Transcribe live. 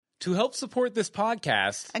To help support this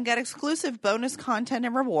podcast and get exclusive bonus content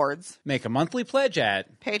and rewards, make a monthly pledge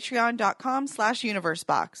at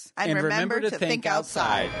patreon.com/universebox. And remember to think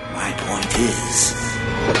outside. My point is,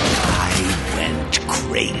 I went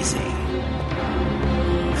crazy.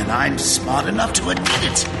 And I'm smart enough to admit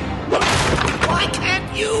it. Why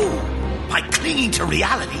can't you? By clinging to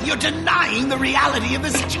reality, you're denying the reality of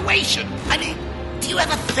the situation. I mean, do you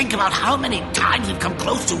ever think about how many times we've come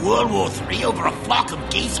close to World War III over a flock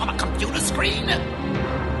of geese on a computer screen?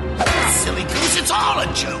 Silly goose, it's all a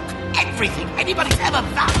joke. Everything anybody's ever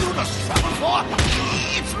valued or struggled for,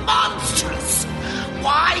 it's monstrous.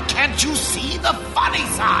 Why can't you see the funny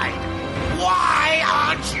side? Why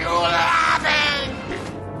aren't you laughing?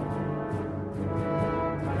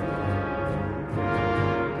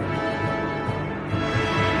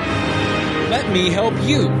 Let me help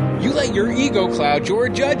you. You let your ego cloud your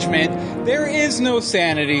judgment. There is no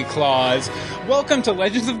sanity clause. Welcome to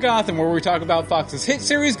Legends of Gotham, where we talk about Fox's hit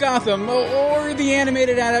series Gotham, or the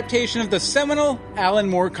animated adaptation of the seminal Alan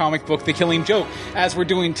Moore comic book, The Killing Joke, as we're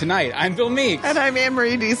doing tonight. I'm Bill Meeks. And I'm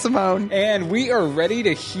Anne-Marie D. Simone. And we are ready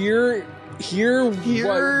to hear what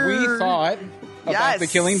we thought about The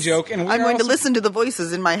Killing Joke. And I'm going to listen to the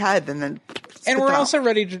voices in my head and then we're also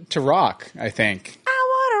ready to rock, I think.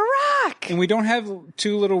 And we don't have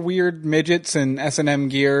two little weird midgets in S&M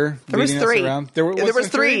gear. There was three. There was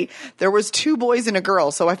three. There was 2 boys and a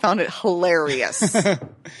girl, so I found it hilarious.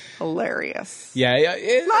 Hilarious. Yeah.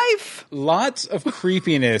 Life. Lots of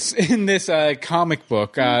creepiness in this comic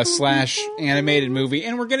book slash animated movie,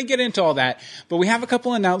 and we're going to get into all that. But we have a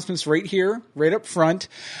couple announcements right here, right up front.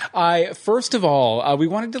 First of all, we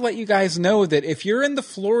wanted to let you guys know that if you're in the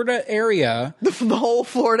Florida area... The whole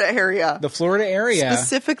Florida area. The Florida area.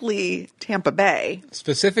 Specifically Tampa Bay,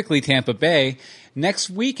 next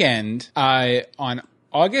weekend on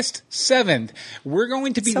August 7th, we're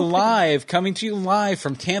going to be coming to you live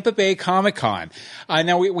from Tampa Bay Comic-Con.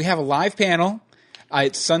 Now, we have a live panel.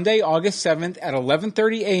 It's Sunday, August 7th at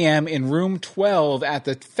 11:30 a.m. in room 12 at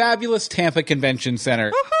the fabulous Tampa Convention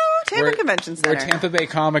Center. Convention Center. Where Tampa Bay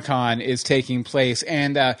Comic-Con is taking place.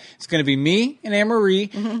 And it's going to be me and Anne-Marie.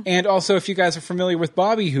 Mm-hmm. And also, if you guys are familiar with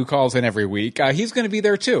Bobby, who calls in every week, he's going to be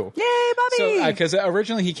there too. Yay, Bobby! So, because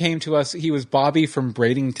originally he came to us, he was Bobby from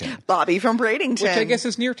Bradenton. Which I guess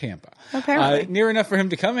is near Tampa. Apparently. Near enough for him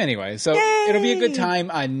to come anyway. So Yay! It'll be a good time.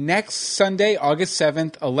 Next Sunday, August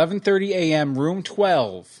 7th, 11:30 a.m., room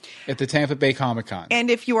 12 at the Tampa Bay Comic-Con. And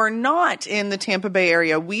if you are not in the Tampa Bay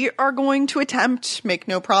area, we are going to attempt, make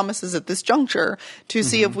no promises at this juncture, to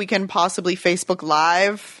see if we can possibly Facebook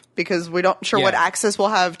Live, because we're not sure what access we'll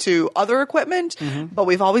have to other equipment, but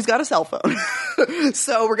we've always got a cell phone.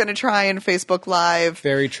 So we're going to try and Facebook Live.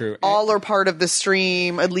 Very true. All or part of the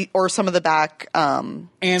stream, at least, or some of the back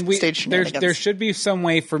stage shenanigans. There should be some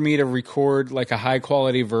way for me to record like a high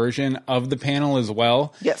quality version of the panel as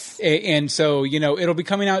well. Yes. And so, it'll be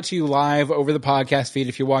coming out to you live over the podcast feed.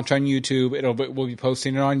 If you watch on YouTube, we'll be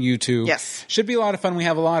posting it on YouTube. Yes. Should be a lot of fun. We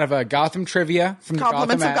have a lot of Gotham trivia from the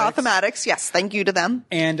Compliments of Gotham Addicts. Yes. Thank you to them.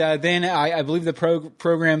 And then I believe the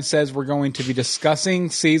program says we're going to be discussing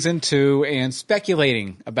Season 2 and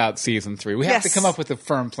speculating about Season 3. We have to come up with a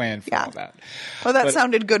firm plan for all that. Well, that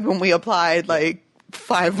sounded good when we applied,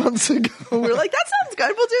 5 months ago. We were like, that sounds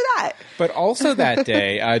good. We'll do that. But also that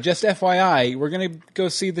day, just FYI, we're going to go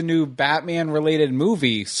see the new Batman-related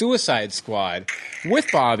movie, Suicide Squad,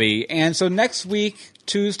 with Bobby. And so next week,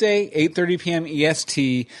 Tuesday, 8:30 p.m.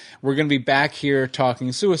 EST, we're going to be back here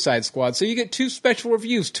talking Suicide Squad. So you get 2 special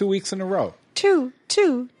reviews 2 weeks in a row. Two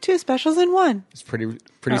specials in one. It's pretty sweet.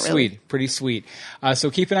 Really. Pretty sweet.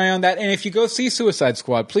 So keep an eye on that. And if you go see Suicide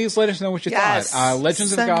Squad, please let us know what you thought.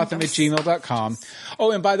 legendsofgotham@gmail.com.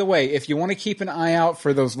 Oh, and by the way, if you want to keep an eye out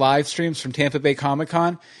for those live streams from Tampa Bay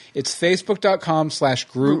Comic-Con, it's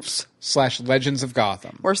facebook.com/groups/Legends of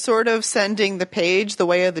Gotham. We're sort of sending the page the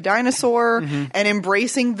way of the dinosaur and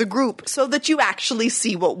embracing the group so that you actually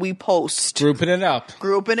see what we post. Grouping it up,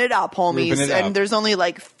 homies. And there's only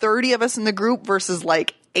 30 of us in the group versus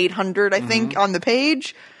 800, I think, on the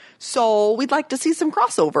page. So we'd like to see some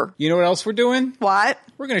crossover. You know what else we're doing? What?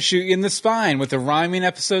 We're going to shoot you in the spine with a rhyming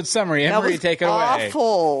episode summary. Anne-Marie, take it away.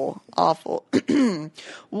 Awful.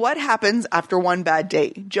 What happens after one bad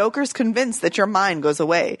day? Joker's convinced that your mind goes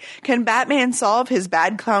away. Can Batman solve his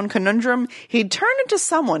bad clown conundrum? He'd turn into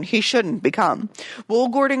someone he shouldn't become. Will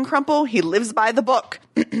Gordon crumple? He lives by the book.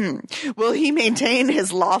 Will he maintain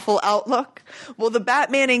his lawful outlook? Will the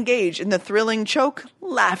Batman engage in the thrilling choke?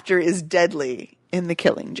 Laughter is deadly in The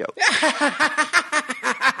Killing Joke.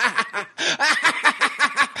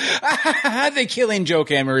 The Killing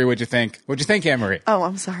Joke, Anne-Marie. What'd you think? What'd you think, Anne-Marie? Oh,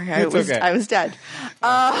 I'm sorry. It's okay. I was dead.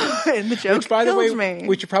 And the joke Which, by the kills way, me.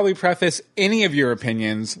 we should probably preface any of your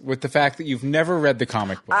opinions with the fact that you've never read the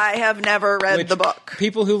comic book. I have never read Which the book.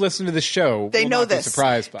 People who listen to the show They will know not be this.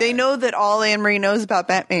 surprised by They it. know that all Anne-Marie knows about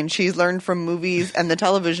Batman, she's learned from movies and the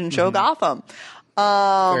television show Gotham.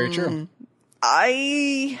 Very true.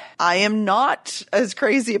 I am not as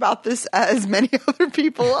crazy about this as many other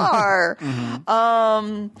people are.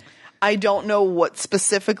 I don't know what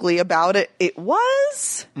specifically about it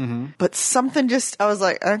was, but something just, I was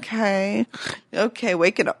like, okay,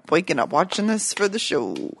 waking up, watching this for the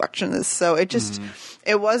show, watching this. So it just,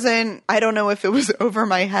 it wasn't, I don't know if it was over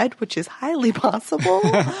my head, which is highly possible,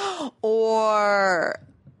 or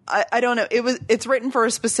I don't know. It's written for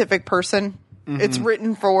a specific person. It's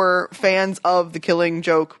written for fans of the Killing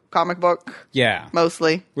Joke comic book. Yeah.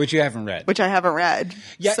 Mostly. Which you haven't read. Which I haven't read.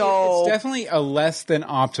 Yeah, so, it's definitely a less than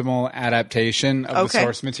optimal adaptation of the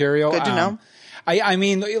source material. Good to know. I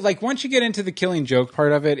mean, like, once you get into the Killing Joke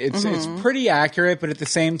part of it, it's pretty accurate, but at the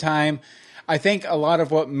same time, I think a lot of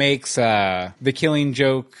what makes the Killing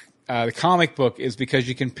Joke the comic book is because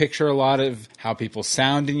you can picture a lot of how people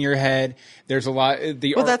sound in your head. There's a lot.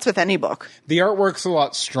 That's with any book. The artwork's a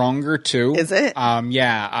lot stronger too. Is it?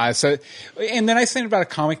 Yeah. So, and then I think about a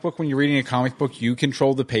comic book. When you're reading a comic book, you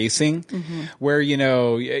control the pacing, where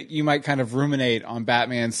you might kind of ruminate on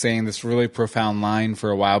Batman saying this really profound line for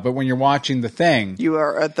a while, but when you're watching the thing, you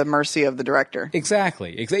are at the mercy of the director.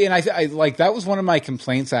 Exactly. And I like that was one of my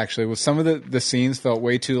complaints actually. Was some of the scenes felt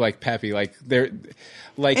way too like peppy, like they're.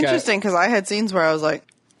 Like, interesting, because I had scenes where I was like,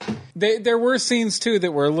 there were scenes too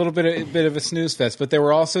that were a little bit of a snooze fest, but there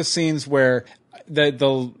were also scenes where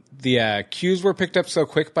the cues were picked up so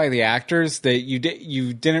quick by the actors that you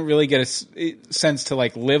didn't really get a sense to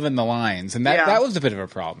like live in the lines, and that was a bit of a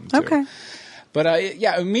problem too. Okay.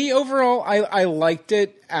 But me overall, I liked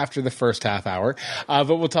it after the first half hour.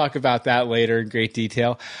 But we'll talk about that later in great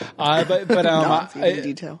detail. But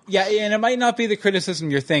detail. Yeah, and it might not be the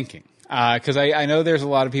criticism you're thinking. Because I know there's a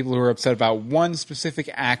lot of people who are upset about one specific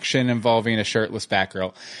action involving a shirtless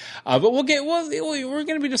Batgirl. But we're going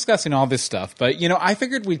to be discussing all this stuff. But, I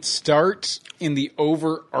figured we'd start in the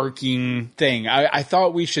overarching thing. I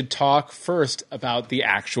thought we should talk first about the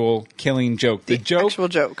actual Killing Joke. The actual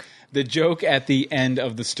joke. The joke at the end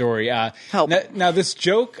of the story. Now, this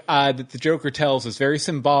joke that the Joker tells is very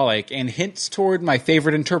symbolic and hints toward my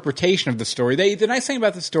favorite interpretation of the story. The nice thing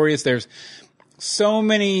about the story is there's so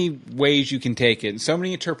many ways you can take it, and so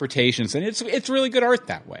many interpretations, and it's really good art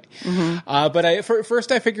that way. But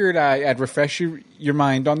first I figured I'd refresh your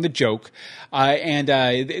mind on the joke, and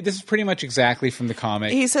this is pretty much exactly from the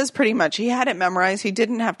comic. He says pretty much. He had it memorized. He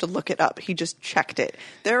didn't have to look it up. He just checked it.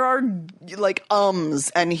 There are like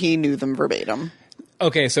and he knew them verbatim.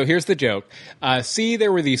 Okay, so here's the joke.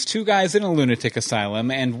 There were these two guys in a lunatic asylum,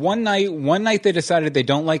 and one night they decided they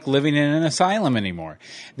don't like living in an asylum anymore.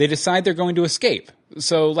 They decide they're going to escape.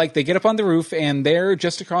 So, they get up on the roof, and there,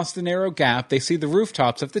 just across the narrow gap, they see the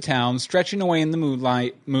rooftops of the town stretching away in the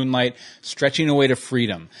moonlight, stretching away to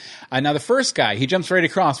freedom. Now, the first guy, he jumps right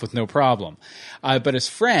across with no problem. But his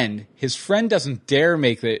friend doesn't daren't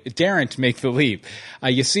make the leap.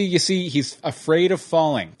 You see, he's afraid of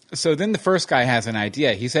falling. So then the first guy has an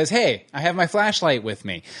idea. He says, "Hey, I have my flashlight with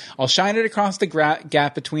me. I'll shine it across the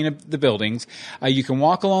gap between the buildings. You can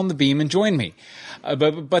walk along the beam and join me."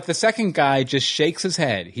 But the second guy just shakes his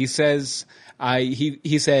head. He says,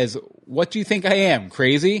 he says, "What do you think I am,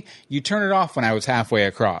 crazy? You turn it off when I was halfway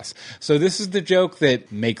across." So this is the joke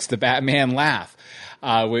that makes the Batman laugh,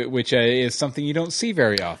 which is something you don't see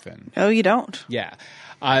very often. Oh, you don't? Yeah.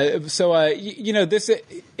 This,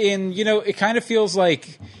 it kind of feels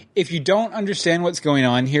like if you don't understand what's going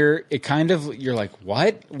on here, you're like,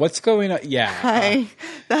 what? What's going on? Yeah. Hi,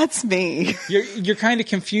 that's me. You're kind of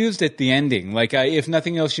confused at the ending. Like, if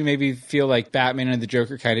nothing else, you maybe feel like Batman and the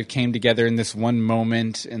Joker kind of came together in this one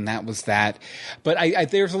moment, and that was that. But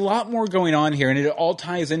there's a lot more going on here, and it all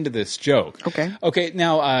ties into this joke. Okay,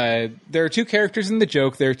 now, there are two characters in the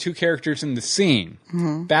joke. There are two characters in the scene.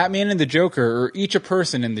 Batman and the Joker are each a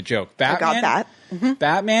person in the joke. I got that.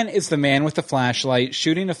 Batman is the man with the flashlight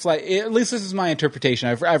shooting a at least this is my interpretation.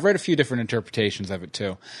 I've read a few different interpretations of it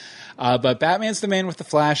too. But Batman's the man with the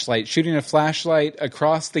flashlight, shooting a flashlight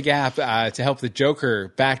across the gap to help the Joker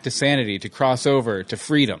back to sanity, to cross over to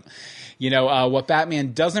freedom. What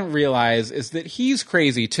Batman doesn't realize is that he's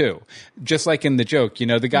crazy too. Just like in the joke,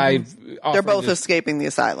 the guy... They're both escaping the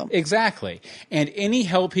asylum. Exactly. And any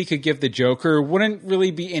help he could give the Joker wouldn't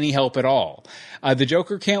really be any help at all. The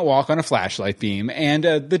Joker can't walk on a flashlight beam, and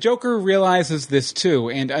the Joker realizes this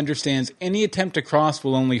too and understands any attempt to cross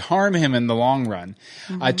will only harm him in the long run,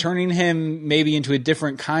 turning him maybe into a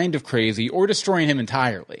different kind of crazy or destroying him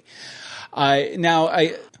entirely.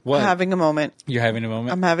 What? I'm having a moment. You're having a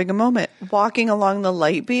moment? I'm having a moment. Walking along the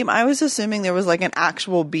light beam, I was assuming there was like an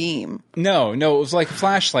actual beam. No, it was like a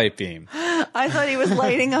flashlight beam. I thought he was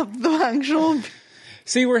lighting up the actual...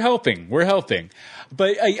 See, we're helping.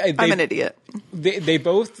 But I'm an idiot. They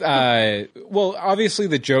both, obviously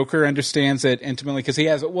the Joker understands it intimately because he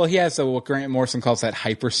has what Grant Morrison calls that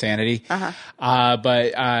hypersanity.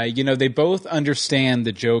 But they both understand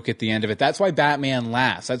the joke at the end of it. That's why Batman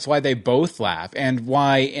laughs. That's why they both laugh. And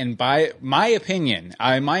by my opinion,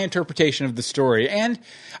 my interpretation of the story, and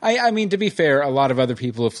I mean, to be fair, a lot of other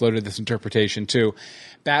people have floated this interpretation too.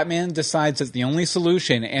 Batman decides that the only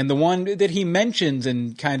solution, and the one that he mentions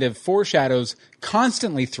and kind of foreshadows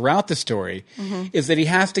constantly throughout the story, is that he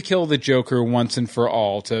has to kill the Joker once and for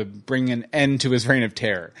all to bring an end to his reign of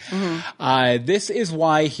terror. This is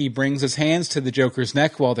why he brings his hands to the Joker's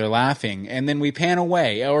neck while they're laughing, and then we pan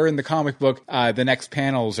away. Or in the comic book, the next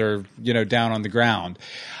panels are down on the ground,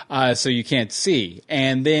 so you can't see.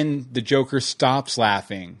 And then the Joker stops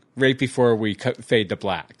laughing right before we fade to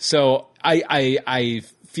black. So I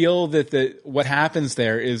feel that what happens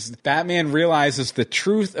there is Batman realizes the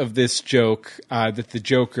truth of this joke that the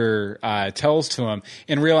Joker tells to him,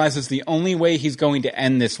 and realizes the only way he's going to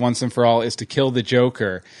end this once and for all is to kill the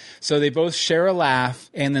Joker. So they both share a laugh,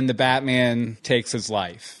 and then the Batman takes his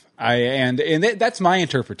life. That's my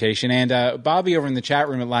interpretation. And Bobby over in the chat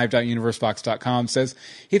room at live.universebox.com says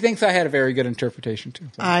he thinks I had a very good interpretation too.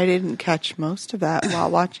 So. I didn't catch most of that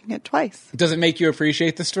while watching it twice. Does it make you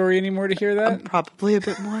appreciate the story anymore to hear that? Probably a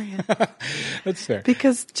bit more, yeah. That's fair.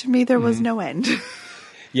 Because to me there was no end.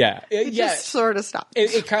 Yeah, it just sort of stopped.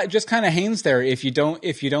 It just kind of hangs there if you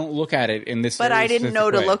don't look at it in this. But I didn't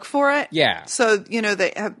know to look for it. Yeah. So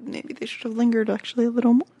maybe they should have lingered actually a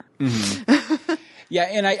little more. Yeah,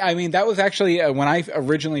 and I mean, that was actually when I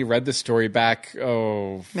originally read the story back,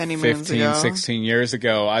 many 16 years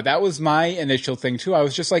ago. That was my initial thing, too. I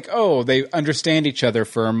was just like, they understand each other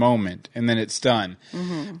for a moment, and then it's done.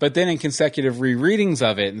 But then in consecutive rereadings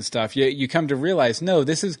of it and stuff, you come to realize, no,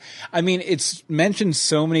 this is, I mean, it's mentioned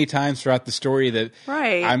so many times throughout the story that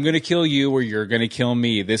I'm going to kill you or you're going to kill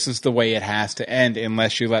me. This is the way it has to end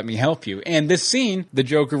unless you let me help you. And this scene, the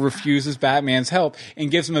Joker refuses Batman's help and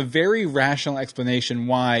gives him a very rational explanation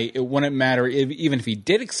why it wouldn't matter even if he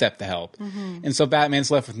did accept the help. And so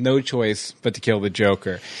Batman's left with no choice but to kill the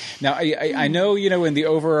Joker. Now, I know, in the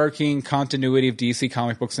overarching continuity of DC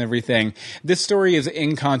comic books and everything, this story is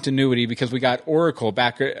in continuity because we got Oracle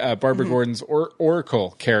back, Barbara Gordon's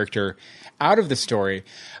Oracle character out of the story.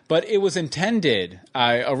 But it was intended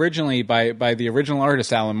originally by the original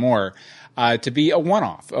artist, Alan Moore, to be a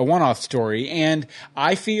one-off story. And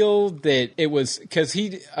I feel that it was because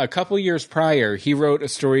a couple years prior, he wrote a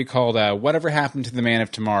story called Whatever Happened to the Man of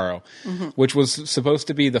Tomorrow, which was supposed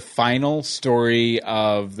to be the final story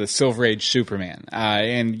of the Silver Age Superman.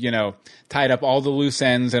 And, tied up all the loose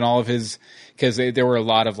ends and all of his, because there were a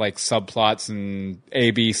lot of like subplots and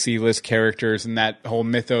A, B, C list characters and that whole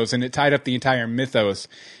mythos, and it tied up the entire mythos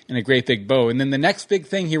in a great big bow. And then the next big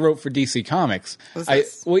thing he wrote for DC Comics,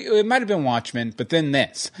 it might have been Watchmen, but then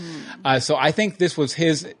this. So I think this was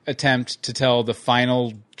his attempt to tell the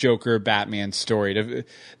final Joker Batman story,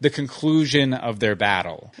 the conclusion of their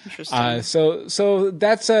battle. Interesting. So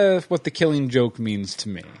that's what the Killing Joke means to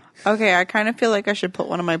me. Okay, I kind of feel like I should put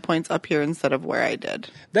one of my points up here instead of where I did.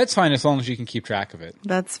 That's fine as long as you can keep track of it.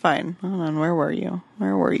 That's fine. Hold on, where were you?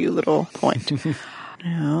 Where were you, little point?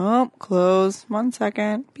 Nope, close. 1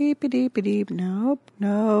 second. Beep-a-deep-a-deep. Nope.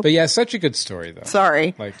 But yeah, such a good story, though.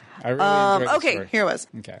 Sorry. Like, I really enjoyed the okay, story. here it was.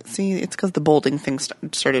 Okay. See, it's because the bolding thing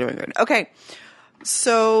started doing good. Okay.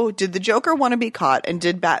 So, did the Joker want to be caught, and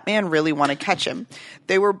did Batman really want to catch him?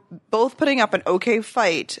 They were both putting up an okay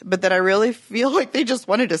fight, but then I really feel like they just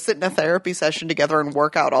wanted to sit in a therapy session together and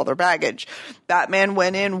work out all their baggage. Batman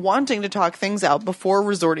went in wanting to talk things out before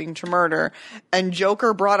resorting to murder, and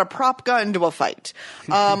Joker brought a prop gun to a fight.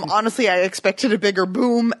 Honestly, I expected a bigger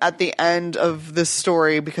boom at the end of this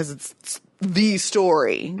story because it's the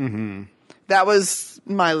story. That was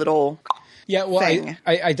my little... Yeah, well, thing.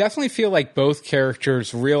 I definitely feel like both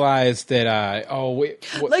characters realize that,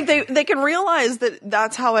 Like they can realize that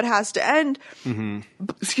that's how it has to end.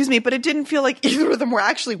 Excuse me, but it didn't feel like either of them were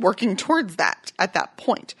actually working towards that at that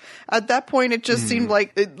point. At that point, it just seemed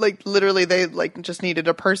like literally they just needed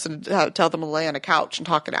a person to tell them to lay on a couch and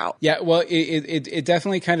talk it out. Yeah, well, it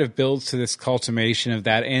definitely kind of builds to this culmination of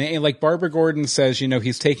that. And like Barbara Gordon says,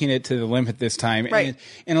 he's taking it to the limit this time. Right. And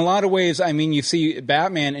in a lot of ways, I mean, you see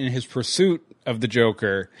Batman in his pursuit of the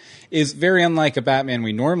Joker is very unlike a Batman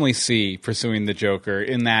we normally see pursuing the Joker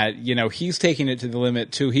in that, he's taking it to the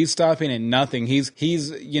limit too. He's stopping at nothing. He's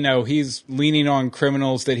leaning on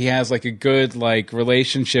criminals that he has like a good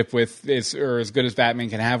relationship with or as good as Batman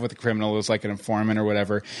can have with a criminal as like an informant or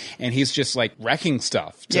whatever. And he's just like wrecking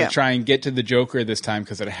stuff to try and get to the Joker this time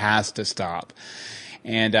because it has to stop.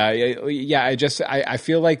 And I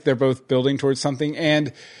feel like they're both building towards something.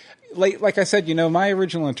 And like I said, my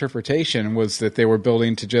original interpretation was that they were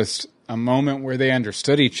building to just a moment where they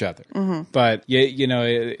understood each other. But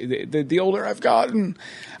the older I've gotten,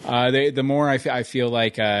 the more I feel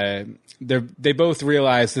like they both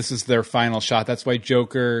realize this is their final shot. That's why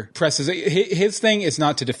Joker presses it. His thing is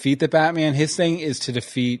not to defeat the Batman. His thing is to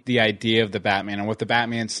defeat the idea of the Batman and what the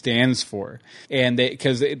Batman stands for. And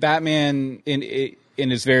because Batman in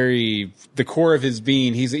his the core of his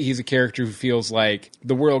being, he's a character who feels like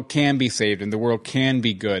the world can be saved and the world can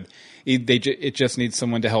be good. It just needs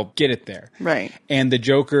someone to help get it there. Right. And the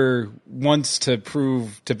Joker wants to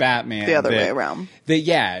prove to Batman the other way around.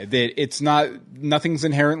 That it's nothing's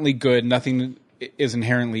inherently good, nothing is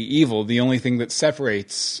inherently evil. The only thing that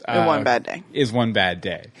separates one bad day is one bad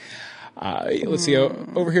day. Let's see.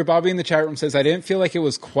 Over here, Bobby in the chat room says, I didn't feel like it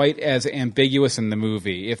was quite as ambiguous in the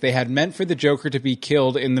movie. If they had meant for the Joker to be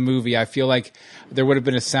killed in the movie, I feel like there would have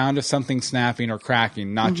been a sound of something snapping or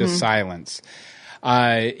cracking, not just silence.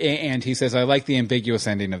 And he says, I like the ambiguous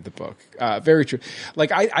ending of the book. Very true.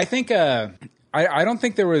 Like, I think, I don't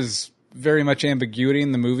think there was very much ambiguity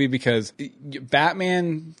in the movie because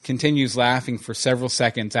Batman continues laughing for several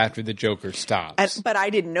seconds after the Joker stops. But I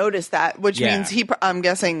didn't notice that, which means I'm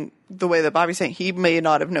guessing the way that Bobby's saying, he may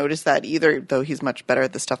not have noticed that either, though he's much better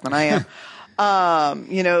at this stuff than I am.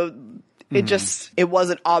 It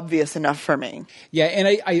wasn't obvious enough for me. Yeah, and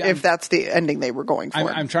if that's the ending they were going for.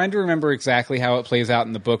 I'm trying to remember exactly how it plays out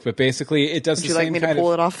in the book, but basically it does Would you like me to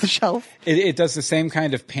pull it off the shelf? It does the same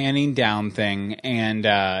kind of panning down thing, and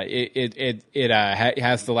it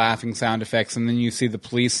has the laughing sound effects, and then you see the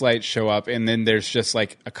police lights show up, and then there's just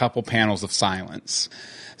like a couple panels of silence.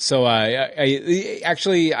 So, I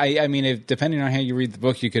mean, depending on how you read the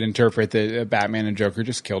book, you could interpret that Batman and Joker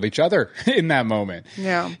just killed each other in that moment.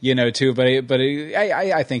 Yeah. Too. But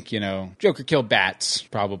I think, Joker killed bats,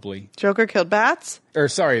 probably. Joker killed bats? Or,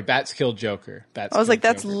 sorry, bats killed Joker. I was like,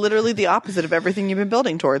 that's literally the opposite of everything you've been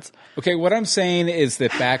building towards. Okay, what I'm saying is that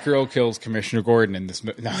Batgirl kills Commissioner Gordon in this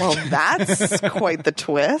movie. No. Well, that's quite the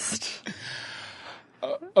twist.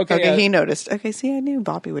 Okay, he noticed. Okay, see, I knew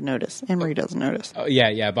Bobby would notice. Emery doesn't notice.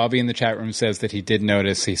 Yeah. Bobby in the chat room says that he did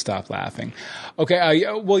notice. He stopped laughing. Okay,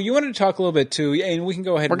 well, you wanted to talk a little bit, too, and we can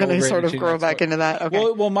go ahead We're going to sort of grow back into that.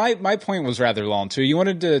 Okay. Well, my point was rather long, too. You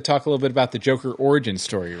wanted to talk a little bit about the Joker origin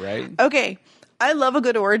story, right? Okay. I love a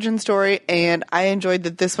good origin story, and I enjoyed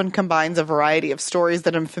that this one combines a variety of stories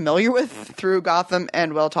that I'm familiar with through Gotham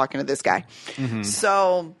and talking to this guy. Mm-hmm.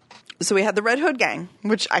 So we had the Red Hood gang,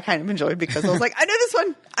 which I kind of enjoyed because I was like, I know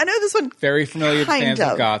this one. Very familiar to fans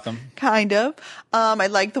of Gotham. Kind of. I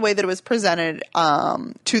liked the way that it was presented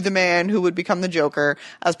to the man who would become the Joker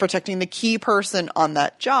as protecting the key person on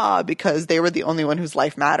that job because they were the only one whose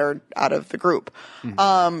life mattered out of the group.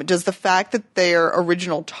 Mm-hmm. Does the fact that their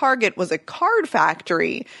original target was a card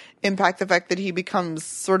factory impact the fact that he becomes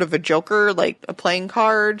sort of a Joker, like a playing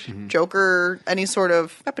card, Joker, any sort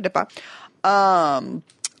of...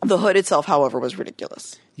 The hood itself, however, was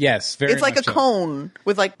ridiculous. Yes, very. It's like a cone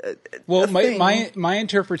with like. My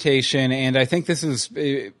interpretation, and I think this is.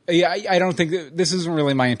 I don't think this isn't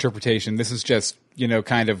really my interpretation. This is just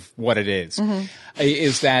kind of what it is. Mm-hmm.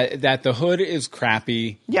 Is that the hood is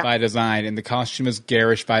crappy by design and the costume is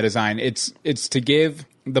garish by design. It's to give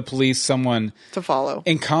the police someone to follow,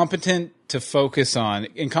 incompetent to focus on,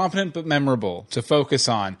 incompetent but memorable to focus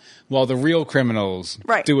on, while the real criminals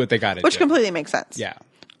do what they got to do. Which completely makes sense. Yeah.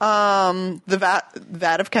 The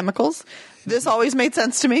vat of chemicals This always made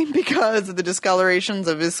sense to me because of the discolorations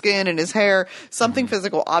of his skin and his hair. Something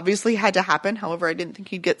physical obviously had to happen. However, I didn't think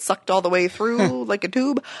he'd get sucked all the way through like a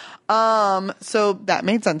tube. So that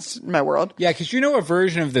made sense in my world. Yeah, because you know a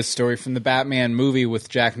version of this story from the Batman movie with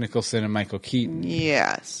Jack Nicholson and Michael Keaton.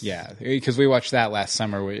 Yes. Yeah, because we watched that last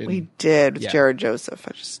summer. We did with Jared Joseph.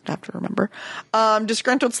 I just have to remember.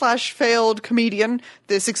 Disgruntled / failed comedian.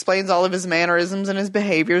 This explains all of his mannerisms and his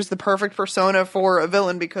behaviors. The perfect persona for a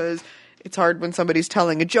villain because it's hard when somebody's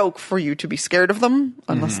telling a joke for you to be scared of them,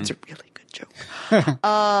 unless it's a really good joke.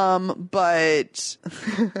 But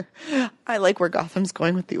I like where Gotham's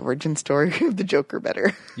going with the origin story of the Joker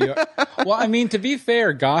better. Yeah. Well, I mean, to be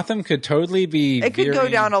fair, Gotham could totally be. It could go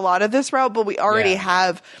down a lot of this route, but we already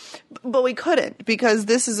have. But we couldn't because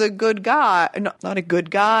this is a good guy. Not a good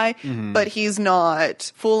guy, but he's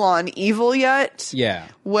not full on evil yet. Yeah.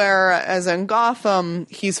 Whereas in Gotham,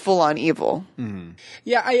 he's full on evil.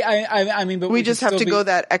 Yeah, I mean, but we just have to go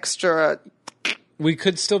that extra. We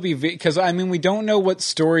could still be because I mean we don't know what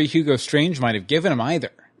story Hugo Strange might have given him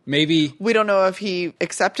either. Maybe we don't know if he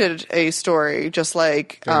accepted a story, just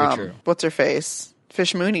like what's her face.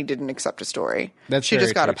 Fish Mooney didn't accept a story. She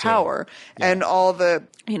just got a power. Yeah. And all the,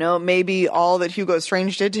 maybe all that Hugo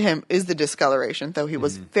Strange did to him is the discoloration, though he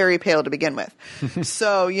was very pale to begin with.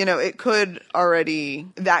 So, it could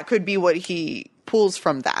that could be what he pulls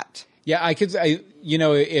from that. Yeah,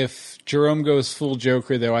 if Jerome goes full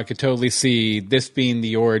Joker, though, I could totally see this being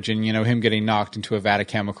the origin, him getting knocked into a vat of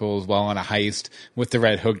chemicals while on a heist with the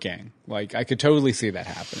Red Hood gang. Like, I could totally see that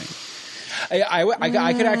happening.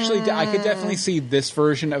 I could definitely see this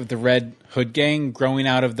version of the Red Hood gang growing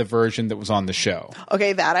out of the version that was on the show.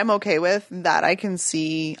 Okay, that I'm okay with. That I can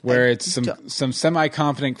see. Where it's some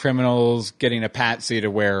semi-competent criminals getting a patsy to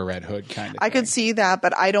wear a red hood kind of thing. I could see that,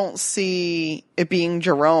 but I don't see it being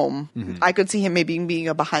Jerome. I could see him maybe being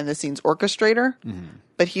a behind-the-scenes orchestrator,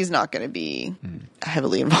 but he's not going to be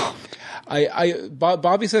heavily involved.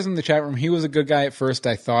 Bobby says in the chat room he was a good guy at first.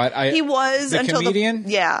 I thought he was the comedian.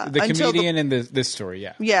 The comedian in this story.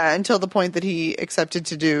 Yeah, until the point that he accepted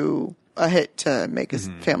to do a hit to make his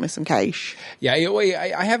family some cash. Yeah,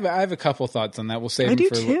 I have a couple thoughts on that. We'll save them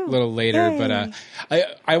for too. a little later. Yay.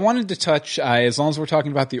 But I wanted to touch, as long as we're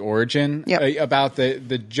talking about the origin, about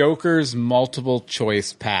the Joker's multiple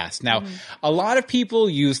choice past. Now, a lot of people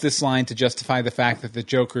use this line to justify the fact that the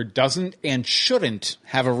Joker doesn't and shouldn't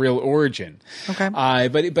have a real origin. Okay.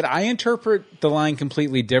 But I interpret the line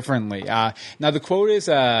completely differently. Now, the quote is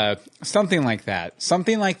something like that.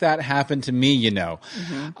 Something like that happened to me,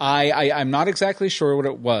 I'm not exactly sure what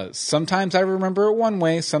it was. Sometimes I remember it one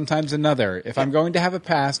way, sometimes another. If I'm going to have a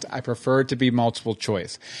past, I prefer it to be multiple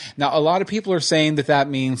choice. Now, a lot of people are saying that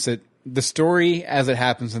means that the story, as it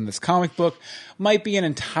happens in this comic book, might be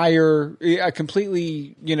a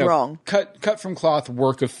completely, wrong, cut from cloth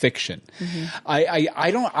work of fiction.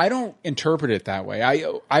 I don't interpret it that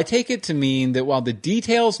way. I take it to mean that while the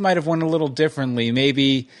details might have went a little differently,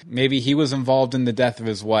 maybe he was involved in the death of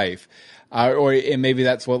his wife. And maybe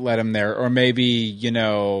that's what led him there. Or maybe,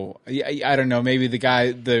 I don't know, maybe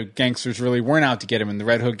the gangsters really weren't out to get him and the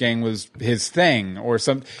Red Hood gang was his thing or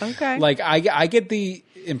something. Okay. Like, I get the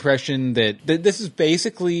impression that this is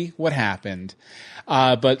basically what happened.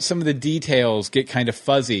 But some of the details get kind of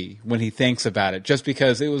fuzzy when he thinks about it, just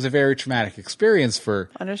because it was a very traumatic experience for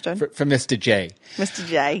Mr. J. Mr.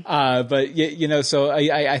 J. But so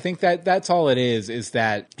I think that's all it is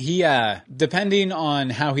that he, depending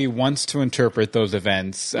on how he wants to interpret those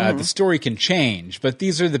events, the story can change. But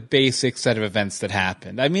these are the basic set of events that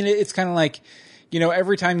happened. I mean, it's kind of like,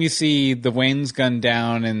 every time you see the Wayne's gun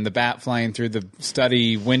down and the bat flying through the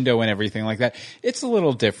study window and everything like that, it's a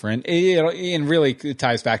little different. And really it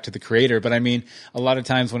ties back to the creator. But I mean, a lot of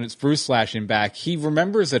times when it's Bruce flashing back, he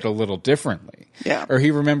remembers it a little differently. Yeah. Or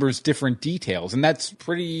he remembers different details. And that's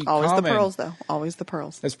pretty Always common. The pearls, though. Always the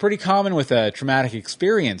pearls. That's pretty common with a traumatic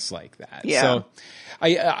experience like that. Yeah. So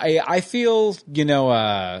I feel,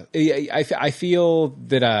 I feel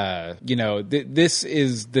that, this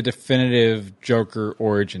is the definitive Joker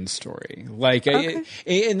origin story. Like, and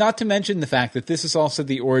not to mention the fact that this is also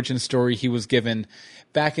the origin story he was given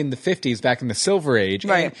back in the 50s, back in the Silver Age.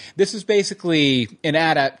 Right. And this is basically an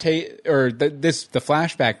adaptation, or the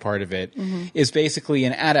flashback part of it is basically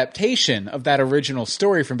an adaptation of that original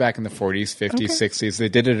story from back in the 40s, 50s, 60s. They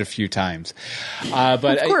did it a few times. But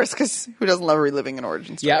of course, because who doesn't love reliving an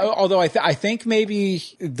origin story? Yeah, although I think maybe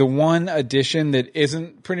the one addition that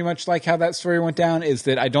isn't pretty much like how that story went down is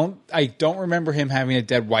that I don't remember him having a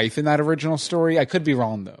dead wife in that original story. I could be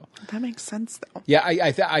wrong, though. That makes sense, though. Yeah,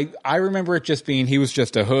 I remember it just being he was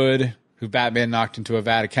just a hood who Batman knocked into a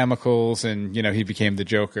vat of chemicals, and, you know, he became the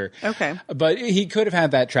Joker. Okay. But he could have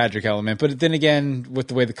had that tragic element. But then again, with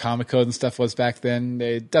the way the comic code and stuff was back then,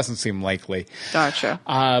 it doesn't seem likely. Gotcha.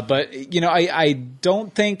 But, you know, I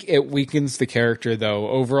don't think it weakens the character, though,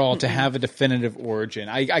 overall, to have a definitive origin.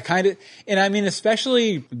 I kind of, and I mean,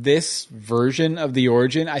 especially this version of the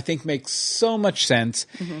origin, I think makes so much sense.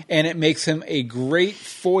 And it makes him a great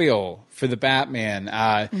foil for the Batman,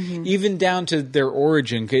 even down to their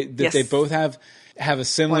origin, that they both have a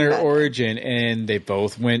similar origin, and they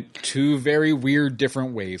both went two very weird,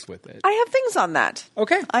 different ways with it. I have things on that.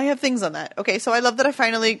 Okay. I have things on that. Okay, so I love that I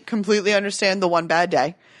finally completely understand the one bad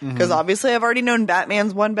day. Because obviously I've already known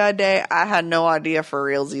Batman's one bad day. I had no idea for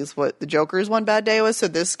realsies what the Joker's one bad day was, so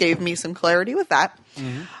this gave me some clarity with that.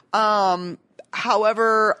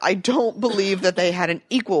 However, I don't believe that they had an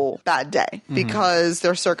equal bad day because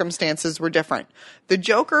their circumstances were different. The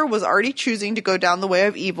Joker was already choosing to go down the way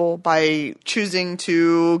of evil by choosing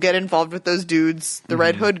to get involved with those dudes, the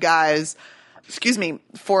Red Hood guys,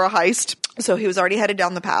 for a heist. So he was already headed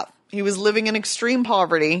down the path. He was living in extreme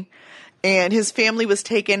poverty, and his family was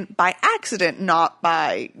taken by accident, not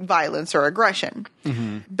by violence or aggression.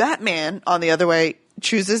 Batman, on the other way,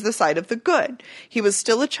 chooses the side of the good. He was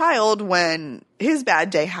still a child when his bad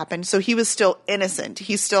day happened, so he was still innocent.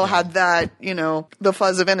 He still had that, you know, the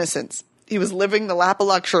fuzz of innocence. He was living the lap of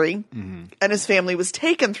luxury, and his family was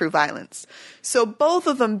taken through violence. So both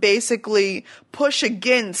of them basically push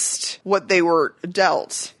against what they were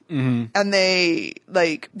dealt. And they,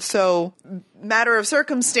 so matter of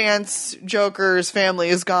circumstance, Joker's family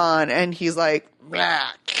is gone, and he's like,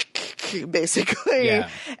 basically. Yeah.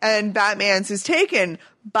 And Batman's is taken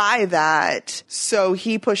by that, so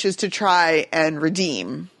he pushes to try and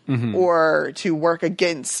redeem or to work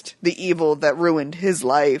against the evil that ruined his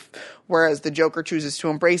life, whereas the Joker chooses to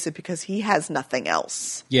embrace it because he has nothing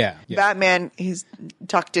else. Yeah. Batman, he's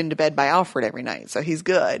tucked into bed by Alfred every night, so he's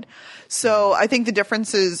good. So I think the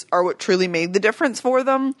differences are what truly made the difference for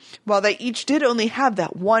them. While they each did only have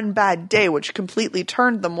that one bad day, which completely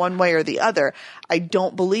turned them one way or the other, I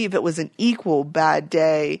don't believe it was an equal bad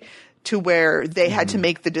day to where they had to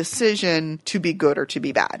make the decision to be good or to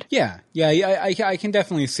be bad. Yeah, I can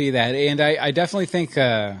definitely see that. And I definitely think,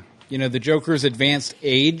 you know, the Joker's advanced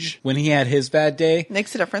age when he had his bad day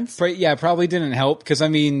Makes a difference. probably didn't help, because, I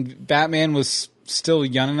mean, Batman was still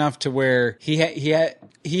young enough to where he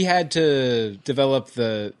had to develop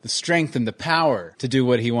the strength and the power to do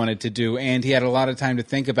what he wanted to do, and he had a lot of time to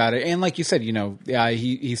think about it. And like you said, you know,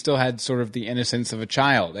 he still had sort of the innocence of a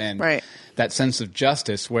child and that sense of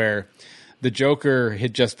justice, where the Joker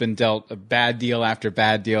had just been dealt a bad deal after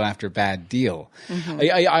bad deal after bad deal.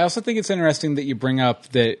 I also think it's interesting that you bring up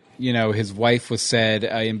that, you know, his wife was said,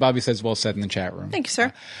 and Bobby says well said in the chat room. Thank you,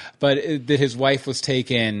 sir. But that his wife was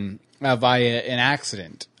taken via an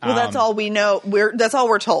accident. Well, that's all we know. That's all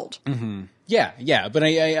we're told. Yeah. But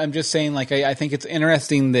I'm just saying, like, I think it's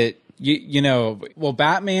interesting that, you know, well,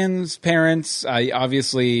 Batman's parents,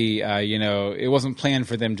 obviously, you know, it wasn't planned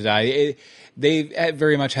for them to die. They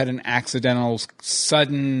very much had an accidental,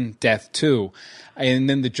 sudden death, too. And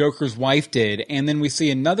then the Joker's wife did. And then we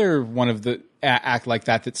see another one of the act like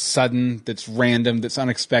that, that's sudden, that's random, that's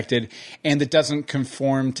unexpected, and that doesn't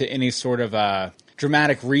conform to any sort of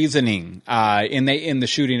dramatic reasoning in the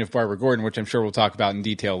shooting of Barbara Gordon, which I'm sure we'll talk about in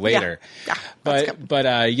detail later. Yeah,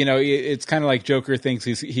 but you know, it's kind of like Joker thinks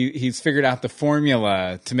he's figured out the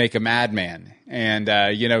formula to make a madman, and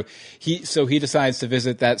you know, he decides to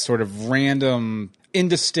visit that sort of random,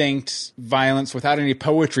 indistinct violence without any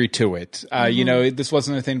poetry to it. You know, this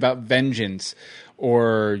wasn't a thing about vengeance,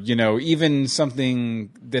 or, you know, even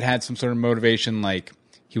something that had some sort of motivation, like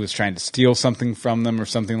he was trying to steal something from them or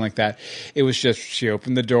something like that. It was just, she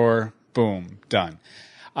opened the door, boom, done.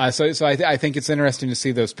 So I think it's interesting to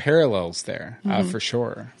see those parallels there, for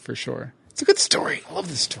sure. It's a good story. I love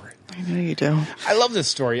this story. I know you do. I love this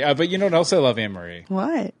story. But you know what else I love, Anne-Marie?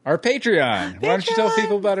 What? Our Patreon. Why don't you tell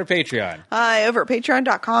people about our Patreon? Over at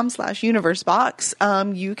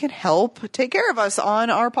patreon.com/universebox, you can help take care of us on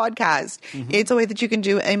our podcast. It's a way that you can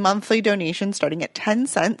do a monthly donation starting at 10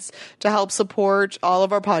 cents to help support all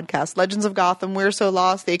of our podcasts. Legends of Gotham, We're So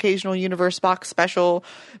Lost, the occasional Universe Box special,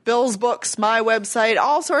 Bill's books, my website,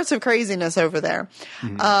 all sorts of craziness over there.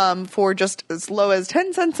 For just as low as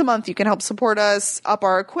 10 cents a month, you can help support us, up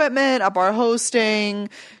our equipment, up our hosting,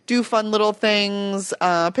 do fun little things,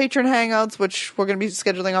 patron hangouts, which we're going to be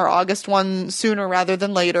scheduling our August one sooner rather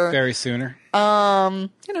than later. Very sooner.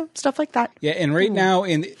 Stuff like that. Yeah, and right now,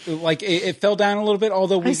 it fell down a little bit,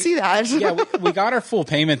 although I see that. Yeah, we got our full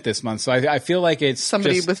payment this month, so I feel like it's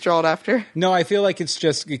Somebody withdrawed after? No, I feel like it's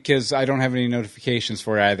just because I don't have any notifications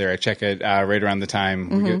for it either. I check it right around the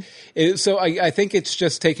time. So I think it's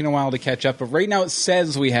just taking a while to catch up. But right now it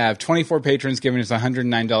says we have 24 patrons giving us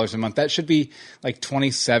 $109 a month. That should be like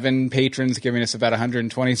 27 patrons giving us about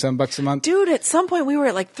 $120 a month. Dude, at some point we were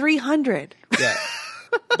at like 300. Yeah.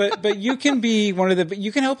 But you can be one of the.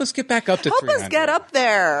 You can help us get back up to. Help 300. us get up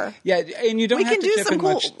there. Yeah, and you don't have to chip in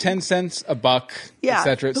much. 10 cents, a buck, yeah.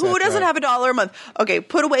 etc. Who doesn't have $1 a month? Okay,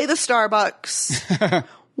 put away the Starbucks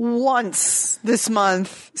once this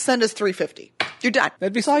month. Send us $3.50. You're done.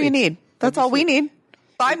 That's all you need. That's all we need.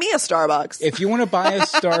 Buy me a Starbucks. If you want to buy a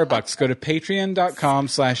Starbucks, go to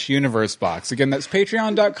patreon.com/universebox. Again, that's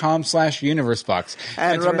patreon.com/universebox.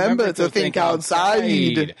 And remember to think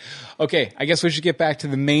outside. Okay, I guess we should get back to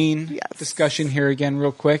the main discussion here again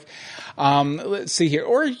real quick. Let's see here.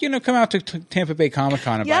 Or, come out to Tampa Bay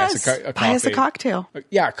Comic-Con and buy us a coffee. Buy us a cocktail.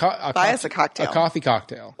 Yeah, buy us a cocktail. A coffee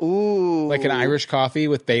cocktail. Ooh. Like an Irish coffee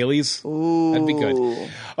with Baileys. Ooh. That'd be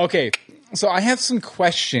good. Okay. So I have some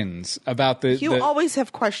questions about You always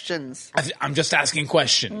have questions. I'm just asking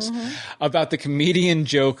questions about the comedian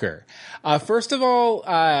Joker. First of all,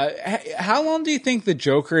 how long do you think the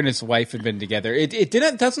Joker and his wife had been together? It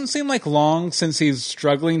doesn't seem like long since he's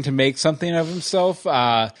struggling to make something of himself.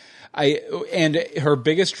 And her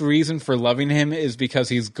biggest reason for loving him is because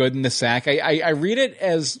he's good in the sack. I read it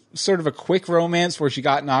as sort of a quick romance where she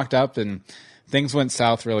got knocked up and things went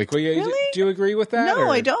south really quick. Really? Do you agree with that? No,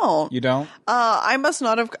 I don't. You don't? I must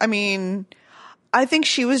not have. I mean, I think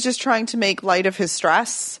she was just trying to make light of his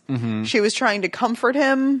stress. She was trying to comfort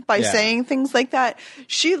him by saying things like that.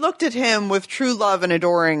 She looked at him with true love and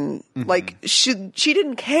adoring. Like she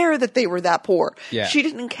didn't care that they were that poor. Yeah. She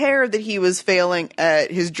didn't care that he was failing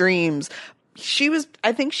at his dreams.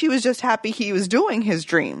 I think she was just happy he was doing his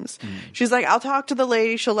dreams. She's like, I'll talk to the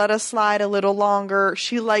lady. She'll let us slide a little longer.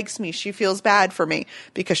 She likes me. She feels bad for me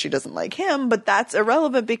because she doesn't like him, but that's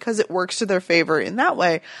irrelevant because it works to their favor in that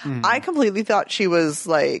way. I completely thought she was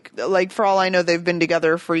like for all I know, they've been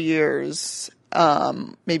together for years.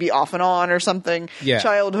 Maybe off and on or something. Yeah.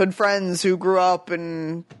 Childhood friends who grew up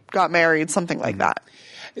and got married, something like that.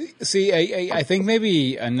 See, I think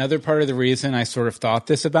maybe another part of the reason I sort of thought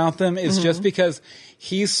this about them is just because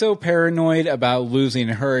he's so paranoid about losing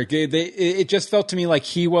her. It just felt to me like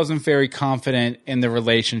he wasn't very confident in the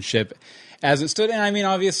relationship as it stood. And I mean,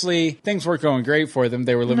 obviously, things weren't going great for them.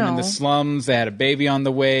 They were living in the slums. They had a baby on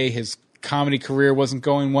the way. His comedy career wasn't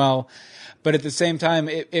going well. But at the same time,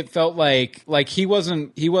 it felt like he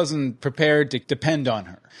wasn't prepared to depend on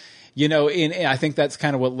her. I think that's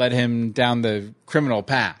kind of what led him down the criminal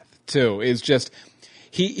path too. Is just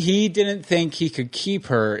he didn't think he could keep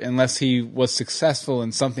her unless he was successful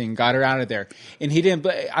in something and got her out of there. And he didn't.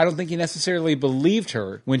 I don't think he necessarily believed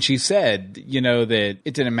her when she said, that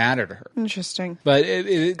it didn't matter to her. Interesting. But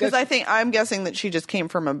because I'm guessing that she just came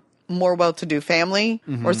from a more well-to-do family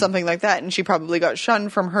or something like that, and she probably got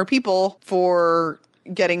shunned from her people for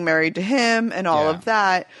getting married to him and all of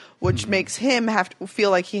that, which makes him have to feel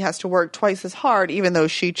like he has to work twice as hard, even though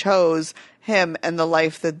she chose him and the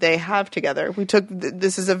life that they have together.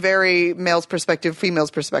 This is a very male's perspective, female's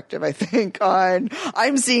perspective, I think, on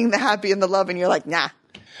I'm seeing the happy and the love, and you're like, nah.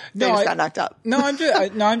 They just got knocked up.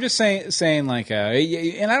 I'm just saying like,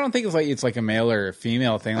 and I don't think it's like a male or a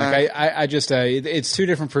female thing. Like it's two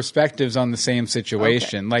different perspectives on the same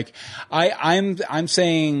situation. Okay. Like I'm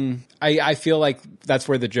saying, I feel like that's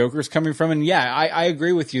where the Joker's coming from. And I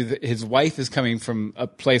agree with you that his wife is coming from a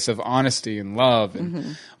place of honesty and love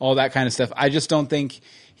and all that kind of stuff. I just don't think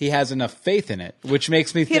he has enough faith in it, which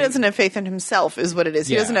makes me think... He doesn't have faith in himself is what it is.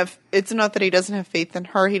 He doesn't have... It's not that he doesn't have faith in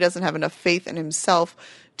her. He doesn't have enough faith in himself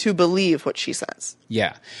to believe what she says.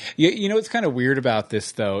 Yeah. What's kind of weird about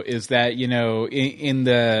this, though, is that, in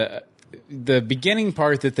the beginning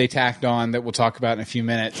part that they tacked on that we'll talk about in a few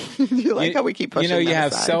minutes. You like how we keep pushing that you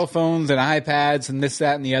have aside. cell phones and iPads and this,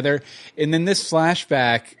 that, and the other. And then this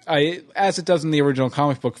flashback, as it does in the original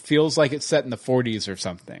comic book, feels like it's set in the 40s or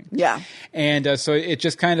something. Yeah. And so it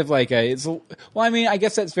just kind of like, I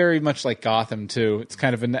guess that's very much like Gotham, too. It's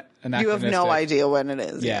kind of anachronistic. You have no idea when it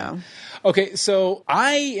is. Yeah. Okay, so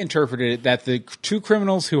I interpreted it that the two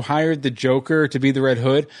criminals who hired the Joker to be the Red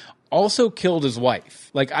Hood also killed his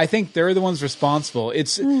wife. Like, I think they're the ones responsible.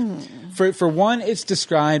 It's for one, it's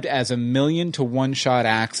described as a 1,000,000 to 1 shot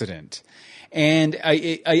accident. And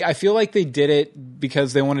I feel like they did it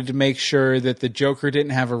because they wanted to make sure that the Joker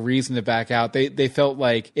didn't have a reason to back out. They felt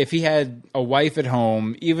like if he had a wife at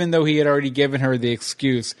home, even though he had already given her the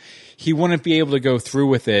excuse, he wouldn't be able to go through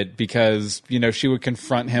with it because, she would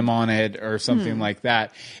confront him on it or something like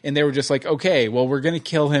that. And they were just like, okay, well, we're going to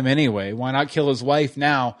kill him anyway. Why not kill his wife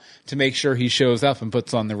now to make sure he shows up and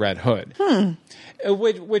puts on the Red Hood?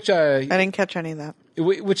 Which I didn't catch any of that.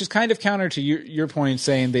 Which is kind of counter to your point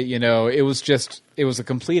saying that, it was a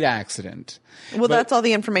complete accident. Well, that's all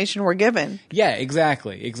the information we're given. Yeah,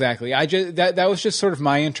 exactly. That was just sort of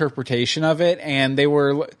my interpretation of it. And they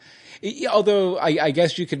were, although I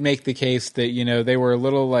guess you could make the case that, they were a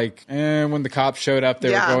little like, when the cops showed up,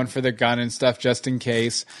 they were going for their gun and stuff just in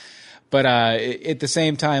case. But at the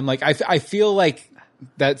same time, like, I feel like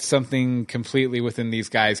that's something completely within these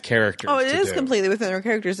guys' characters. Oh, it is completely within their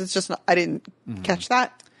characters. It's just I didn't catch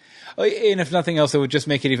that. And if nothing else, it would just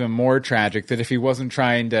make it even more tragic that if he wasn't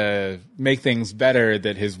trying to make things better,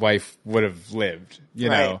 that his wife would have lived,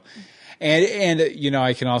 know. And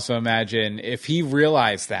I can also imagine if he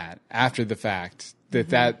realized that after the fact,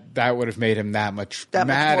 that would have made him that much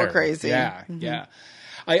more crazy. Yeah, yeah.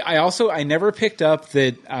 I never picked up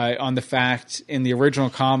that on the fact in the original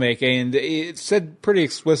comic, and it said pretty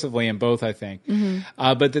explicitly in both, I think,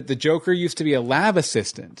 but that the Joker used to be a lab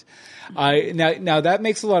assistant. Now that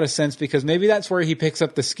makes a lot of sense because maybe that's where he picks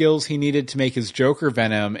up the skills he needed to make his Joker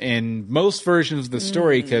Venom in most versions of the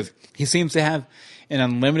story because he seems to have an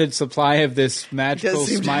unlimited supply of this magical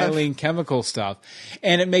smiling chemical stuff.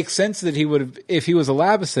 And it makes sense that he would have, if he was a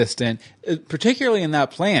lab assistant, particularly in that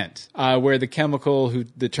plant where the chemical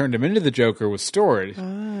that turned him into the Joker was stored,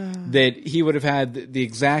 that he would have had the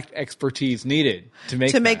exact expertise needed to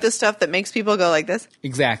make the stuff that makes people go like this.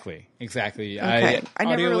 Exactly. Okay. I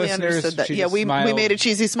never really understood that. Yeah, we made a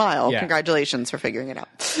cheesy smile. Yeah. Congratulations for figuring it out.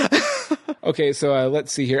 Okay, so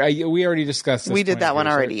let's see here. We already discussed this. We did that one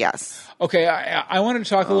already, yes. Okay, I wanted to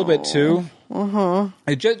talk a little bit too,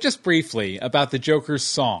 just briefly about the Joker's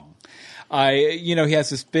song. He has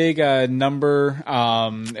this big number.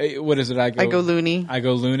 What is it? I go loony.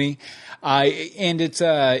 And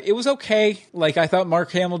it was okay. Like I thought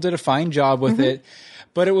Mark Hamill did a fine job with it.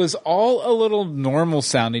 But it was all a little normal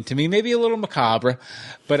sounding to me, maybe a little macabre,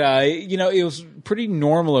 but it was pretty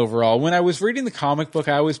normal overall. When I was reading the comic book,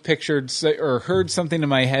 I always pictured or heard something in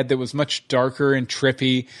my head that was much darker and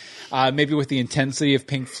trippy, maybe with the intensity of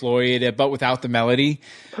Pink Floyd, but without the melody.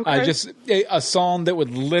 Okay. Just a song that would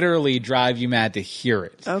literally drive you mad to hear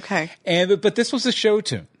it. Okay. But this was a show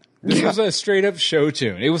tune. This was a straight up show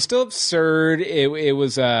tune. It was still absurd. It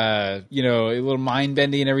was a little mind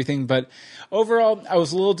bending and everything, but overall, I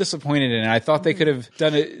was a little disappointed in it. I thought they could have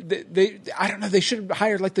done it. I don't know. They should have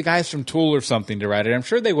hired like the guys from Tool or something to write it. I'm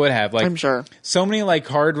sure they would have. Like, I'm sure. So many like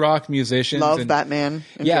hard rock musicians. Love Batman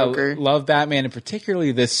and Joker. Love Batman and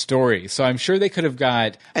particularly this story. So I'm sure they could have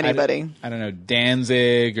got anybody. I don't know,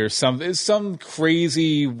 Danzig or some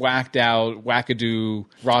crazy whacked out wackadoo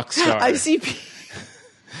rock star. ICP?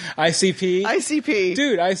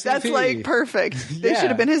 Dude, ICP. That's like perfect. They should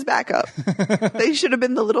have been his backup. They should have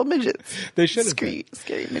been the little midgets. They should have been.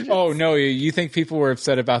 Scary midgets. Oh, no. You think people were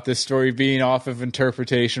upset about this story being off of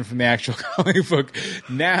interpretation from the actual comic book?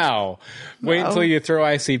 Now, wait until you throw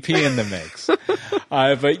ICP in the mix.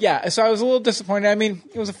 But yeah, so I was a little disappointed. I mean,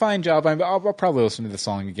 it was a fine job. I'll probably listen to the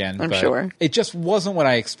song again. I'm sure. It just wasn't what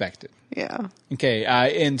I expected. Yeah. Okay,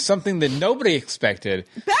 and something that nobody expected.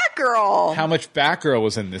 Batgirl! How much Batgirl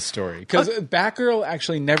was in this story. Because Batgirl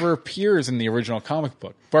actually never appears in the original comic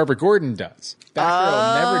book. Barbara Gordon does.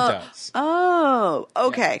 Batgirl never does. Oh,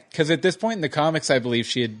 okay. Because at this point in the comics, I believe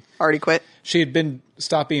she had... already quit? She had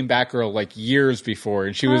stopped being Batgirl like years before.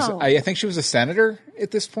 And she was, I think she was a senator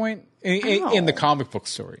at this point. In the comic book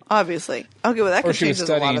story. Obviously. Okay, well that could change a lot of stuff.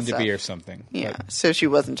 Or she was studying to be or something. Yeah, so she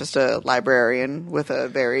wasn't just a librration with a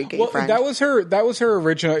very gay friend. That was her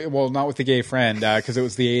original, well, not with the gay friend, because it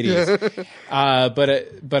was the 80s.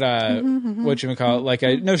 Whatchamacallit, like,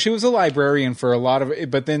 no, she was a librarian for a lot of it,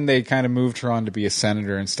 but then they kind of moved her on to be a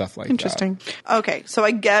senator and stuff like Interesting. That. Okay, so I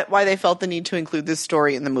get why they felt the need to include this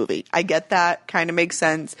story in the movie. I get that, kind of makes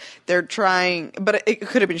sense. They're trying, but it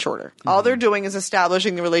could have been shorter. Mm-hmm. All they're doing is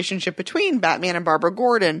establishing the relationship between Batman and Barbara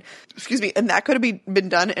Gordon. Excuse me. And that could have been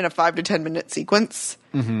done in a 5 to 10 minute sequence.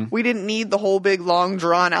 Mm-hmm. We didn't need the whole big, long,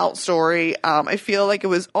 drawn out story. I feel like it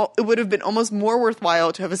would have been almost more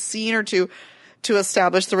worthwhile to have a scene or two to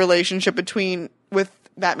establish the relationship with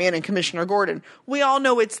Batman and Commissioner Gordon. We all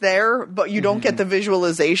know it's there, but you don't get the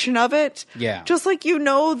visualization of it. Yeah. Just like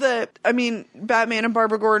Batman and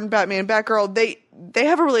Barbara Gordon, Batman and Batgirl, they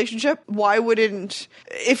have a relationship. Why wouldn't,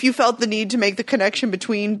 if you felt the need to make the connection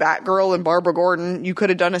between Batgirl and Barbara Gordon, you could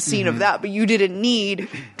have done a scene of that, but you didn't need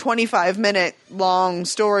 25-minute long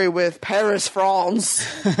story with Paris, France.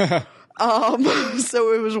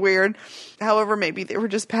 So it was weird. However, maybe they were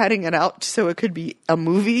just padding it out so it could be a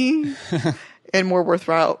movie. And more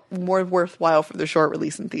worthwhile for the short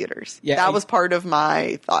release in theaters. Yeah, that was part of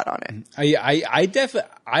my thought on it.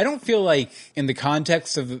 I don't feel like in the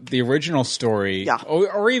context of the original story,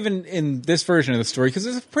 or even in this version of the story, because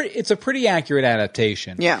it's a pretty accurate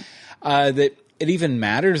adaptation. Yeah, that it even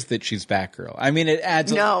matters that she's Batgirl. I mean, it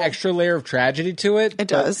adds an extra layer of tragedy to it. It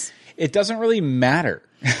does. It doesn't really matter.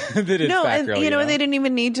 That it's Batgirl, and you know, they didn't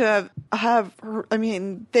even need to have her, I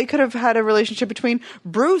mean, they could have had a relationship between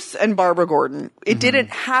Bruce and Barbara Gordon. It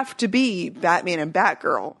didn't have to be Batman and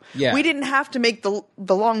Batgirl. Yeah. We didn't have to make the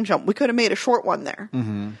long jump. We could have made a short one there.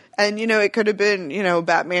 And, you know, it could have been, you know,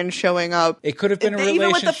 Batman showing up. It could have been a relationship.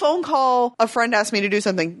 Even with the phone call, a friend asked me to do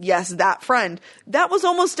something. Yes, that friend. That was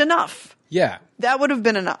almost enough. Yeah. That would have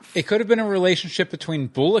been enough. It could have been a relationship between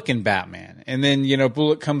Bullock and Batman. And then, you know,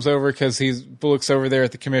 Bullock comes over because Bullock's over there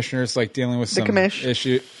at the commissioner's, like, dealing with some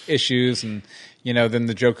issues. And, you know, then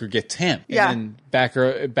the Joker gets him. Yeah. And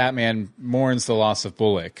then Batman mourns the loss of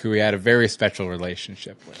Bullock, who he had a very special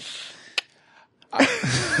relationship with.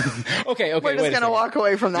 Okay. We're just going to walk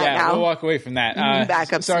away from that now. Yeah, we'll walk away from that.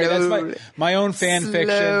 Back up sorry, slowly. That's my own fan fiction.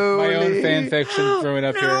 My own fan fiction throwing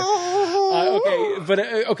up here.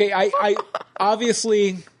 I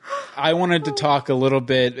obviously I wanted to talk a little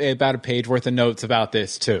bit about a page worth of notes about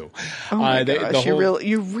this too. Oh my gosh,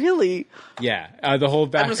 you really the whole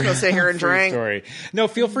back. I'm just going to sit here and drink. Story. No,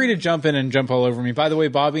 feel free to jump in and jump all over me. By the way,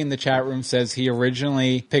 Bobby in the chat room says he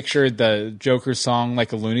originally pictured the Joker song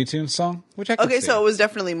like a Looney Tunes song, which I could see. So it was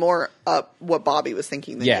definitely more what Bobby was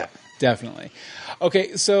thinking than you. Definitely.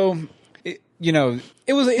 Okay, so it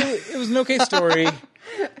was an okay story.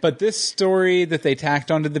 But this story that they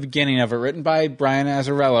tacked onto the beginning of it, written by Brian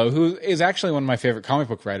Azzarello, who is actually one of my favorite comic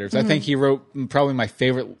book writers. I think he wrote probably my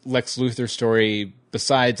favorite Lex Luthor story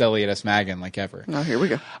besides Elliot S. Maggin, like ever. Oh, here we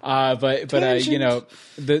go.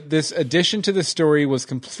 This addition to the story was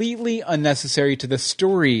completely unnecessary to the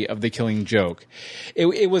story of the Killing Joke.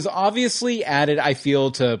 It was obviously added, I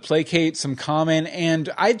feel, to placate some common and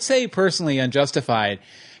I'd say personally unjustified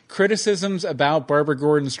criticisms about Barbara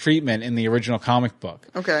Gordon's treatment in the original comic book.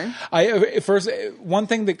 Okay. First, one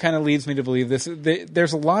thing that kind of leads me to believe this,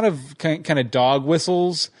 there's a lot of kind of dog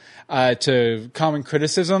whistles to common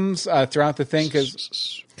criticisms throughout the thing.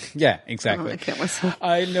 Yeah, exactly. I can't whistle.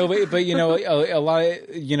 I know, but you know, a lot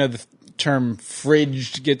of, you know, the term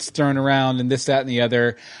fridged gets thrown around and this, that, and the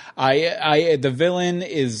other. The villain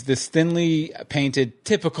is this thinly painted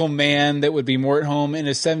typical man that would be more at home in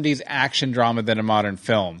a 70s action drama than a modern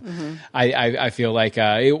film. I feel like,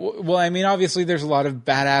 obviously there's a lot of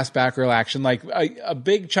badass Batgirl action. Like a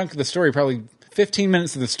big chunk of the story, probably 15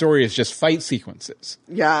 minutes of the story is just fight sequences.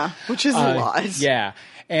 Yeah, which is a lot. Yeah.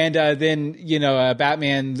 And then, you know,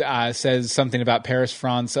 Batman says something about Paris,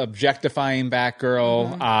 France objectifying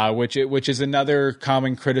Batgirl, which is another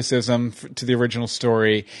common criticism to the original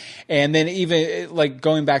story. And then even, like,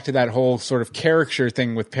 going back to that whole sort of caricature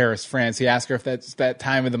thing with Paris, France, he asked her if that's that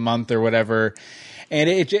time of the month or whatever. And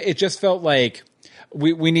it just felt like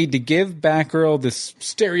we need to give Batgirl this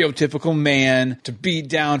stereotypical man to beat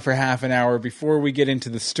down for half an hour before we get into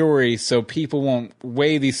the story so people won't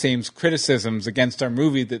weigh these same criticisms against our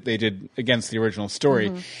movie that they did against the original story.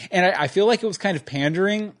 And I feel like it was kind of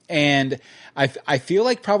pandering, and I feel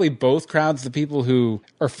like probably both crowds, the people who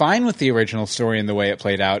are fine with the original story and the way it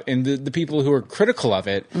played out, and the people who are critical of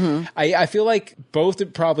it, I feel like both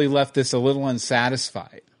had probably left this a little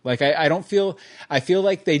unsatisfied. Like, I feel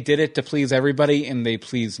like they did it to please everybody and they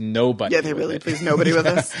pleased nobody. Yeah, they really pleased nobody with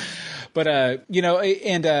this. But, you know,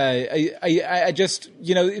 and I just,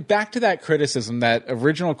 you know, back to that criticism, that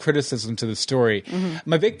original criticism to the story.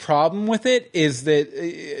 My big problem with it is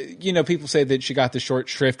that, you know, people say that she got the short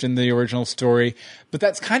shrift in the original story, but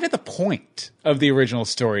that's kind of the point of the original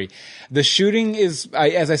story. The shooting is,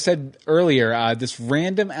 as I said earlier, this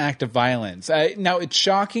random act of violence. Now, it's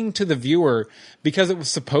shocking to the viewer because it was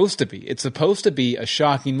supposed to be. It's supposed to be a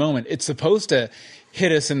shocking moment. It's supposed to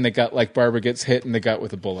hit us in the gut like Barbara gets hit in the gut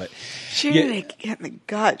with a bullet. She didn't get in the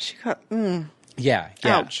gut. She got... Yeah.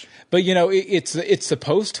 Ouch. But, you know, it's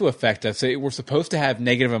supposed to affect us. We're supposed to have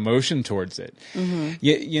negative emotion towards it.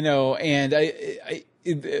 You know, and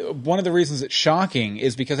one of the reasons it's shocking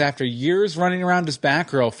is because after years running around as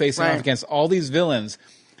Batgirl facing off against all these villains,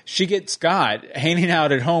 she gets Scott hanging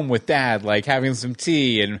out at home with Dad, like having some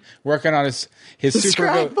tea and working on his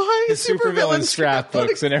supervillain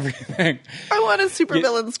scrapbooks and everything. I want a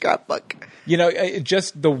supervillain scrapbook. You know,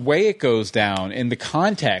 just the way it goes down in the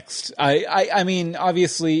context. I mean,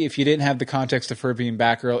 obviously, if you didn't have the context of her being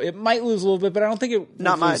Batgirl, it might lose a little bit, but I don't think it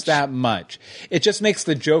loses that much. It just makes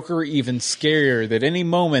the Joker even scarier that any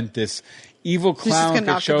moment this evil clown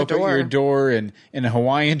could show up at your door in a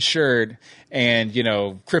Hawaiian shirt and, you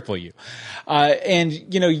know, cripple you. And,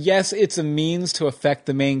 you know, yes, it's a means to affect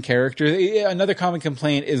the main character. Another common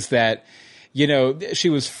complaint is that, you know, she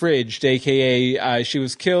was fridged, aka she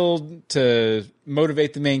was killed to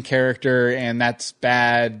motivate the main character, and that's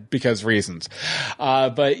bad because reasons.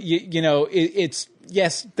 But you know, it's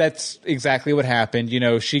yes, that's exactly what happened. You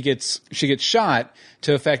know, she gets shot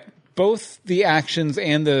to affect both the actions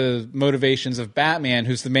and the motivations of Batman,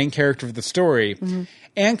 who's the main character of the story,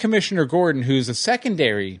 and Commissioner Gordon, who's a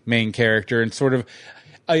secondary main character and sort of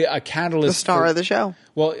a catalyst, the star of the show.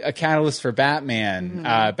 Well, a catalyst for Batman.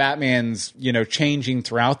 Batman's, you know, changing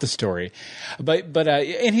throughout the story, but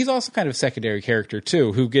and he's also kind of a secondary character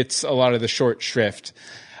too, who gets a lot of the short shrift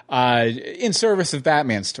in service of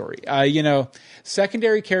Batman's story. You know,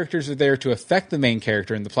 secondary characters are there to affect the main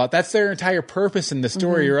character in the plot. That's their entire purpose in the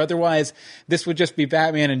story, or otherwise this would just be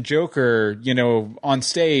Batman and Joker, you know, on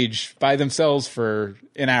stage by themselves for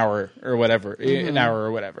an hour or whatever, you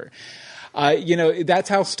know, that's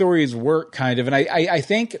how stories work, kind of. And I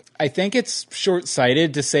think it's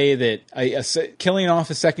short-sighted to say that killing off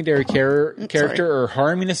a secondary character or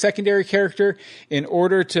harming a secondary character in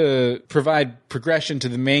order to provide progression to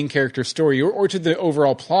the main character story or to the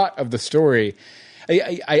overall plot of the story.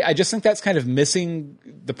 I just think that's kind of missing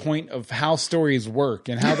the point of how stories work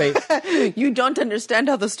and how they... You don't understand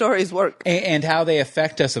how the stories work. And how they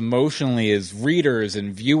affect us emotionally as readers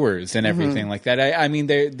and viewers and everything like that. I mean,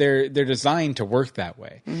 they're designed to work that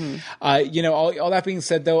way. You know, all that being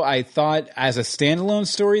said, though, I thought as a standalone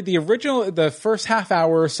story, the first half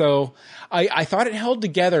hour or so, I thought it held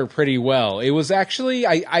together pretty well. It was actually,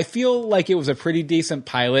 I feel like it was a pretty decent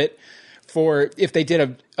pilot for if they did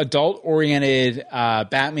a adult-oriented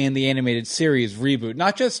Batman the Animated Series reboot.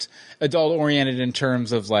 Not just adult-oriented in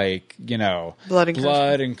terms of, like, you know, blood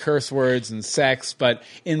and curse words and sex, but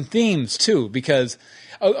in themes, too. Because,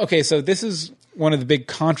 okay, so this is one of the big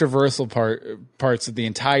controversial parts of the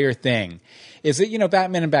entire thing. Is that, you know,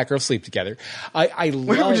 Batman and Batgirl sleep together.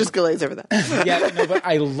 We're just glaze over that. Yeah, no, but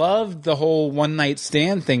I loved the whole one-night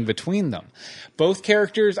stand thing between them. Both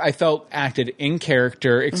characters, I felt, acted in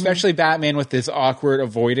character, especially Batman with this awkward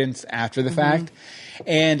avoidance after the fact.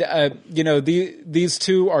 And, you know, these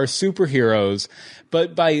two are superheroes,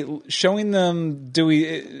 but by showing them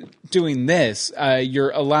doing this, you're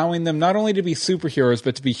allowing them not only to be superheroes,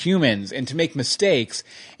 but to be humans and to make mistakes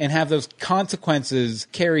and have those consequences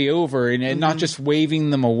carry over and not just waving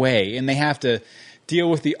them away. And they have to deal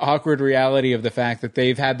with the awkward reality of the fact that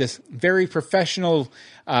they've had this very professional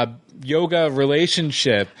yoga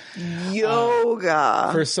relationship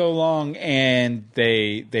for so long, and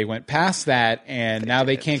they went past that, and now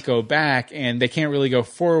they can't go back, and they can't really go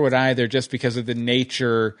forward either, just because of the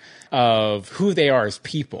nature of who they are as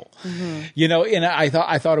people. You know, and I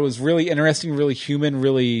thought it was really interesting, really human,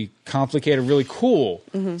 really complicated, really cool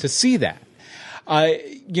to see that.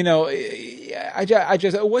 You know, I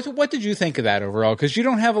just what did you think of that overall? Because you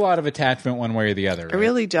don't have a lot of attachment one way or the other. Right? I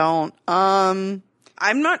really don't.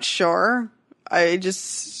 I'm not sure. I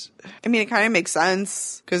mean, it kind of makes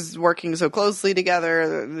sense because working so closely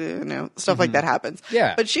together, you know, stuff like that happens.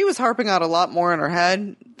 Yeah. But she was harping out a lot more in her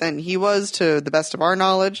head than he was, to the best of our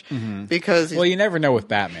knowledge. Because you never know with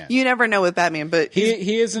Batman. You never know with Batman, but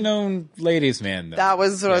he is a known ladies' man, though. That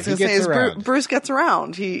was what I was going to say. Is Bruce gets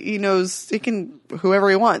around. He knows he can whoever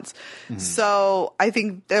he wants. So I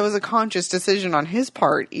think that was a conscious decision on his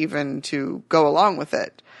part, even to go along with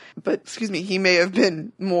it. But, he may have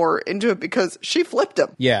been more into it because she flipped him.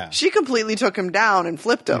 Yeah. She completely took him down and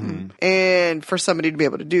flipped him. And for somebody to be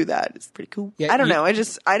able to do that, it's pretty cool. Yeah, I don't know. I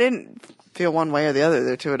didn't feel one way or the other.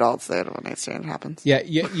 They're two adults. They don't understand what happens. Yeah.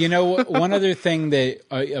 You know, one other thing that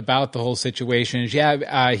about the whole situation is,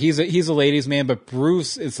 he's a ladies' man, but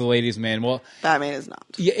Bruce is the ladies' man. Well, Batman is not.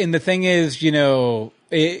 Yeah, and the thing is, you know,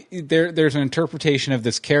 there's an interpretation of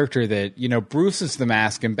this character that, you know, Bruce is the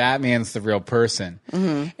mask and Batman's the real person.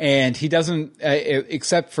 And he doesn't,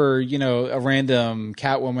 except for, you know, a random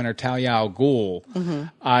Catwoman or Talia al Ghul,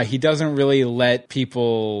 he doesn't really let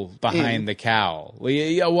people behind the cowl.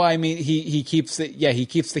 Well, I mean, he keeps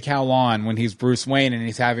the cowl on when he's Bruce Wayne and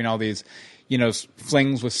he's having all these,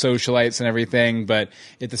 flings with socialites and everything, but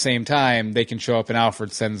at the same time, they can show up and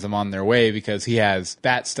Alfred sends them on their way because he has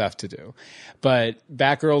Bat stuff to do. But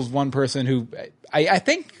Batgirl's one person who I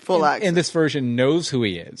think in this version knows who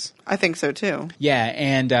he is. I think so too. Yeah,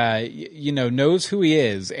 and knows who he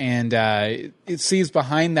is, and it sees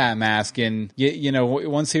behind that mask, and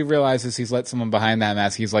once he realizes he's let someone behind that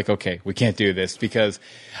mask, he's like, okay, we can't do this, because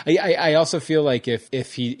I also feel like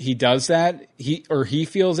if he does that, he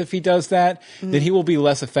feels if he does that, then he will be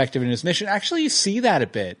less effective in his mission. Actually, you see that a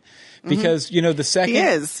bit. Because, the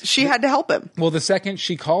second... She had to help him. Well, the second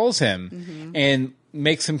she calls him and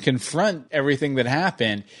makes him confront everything that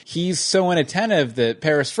happened, he's so inattentive that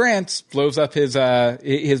Paris France blows up his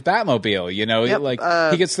Batmobile,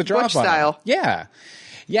 he gets the drop Butch on style. him. Yeah.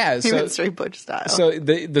 Yeah. He went straight Butch style. So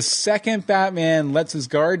the second Batman lets his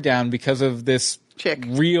guard down because of this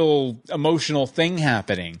real emotional thing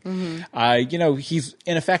happening, he's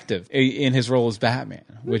ineffective in his role as Batman,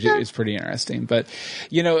 which is pretty interesting. But,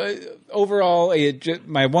 overall,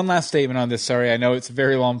 my one last statement on this, sorry, I know it's a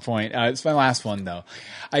very long point. It's my last one, though.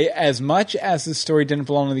 As much as this story didn't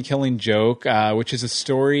belong to The Killing Joke, which is a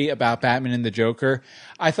story about Batman and the Joker,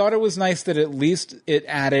 I thought it was nice that at least it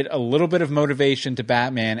added a little bit of motivation to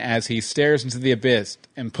Batman as he stares into the abyss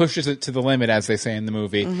and pushes it to the limit, as they say in the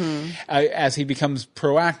movie, as he becomes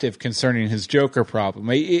proactive concerning his Joker problem.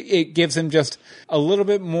 It gives him just a little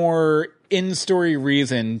bit more in-story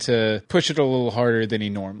reason to push it a little harder than he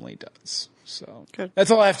normally does. So that's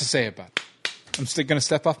all I have to say about it. I'm still going to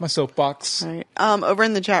step off my soapbox. All right. Over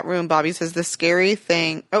in the chat room, Bobby says the scary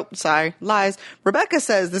thing... Oh, sorry. Lies. Rebecca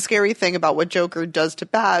says the scary thing about what Joker does to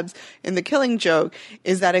Babs in The Killing Joke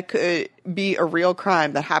is that it could be a real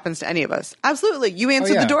crime that happens to any of us. Absolutely. You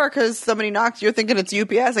answered the door because somebody knocks. You're thinking it's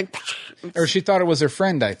UPS. Or she thought it was her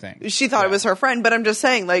friend, I think. She thought it was her friend, but I'm just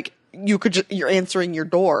saying, you're answering your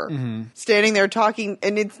door, standing there talking,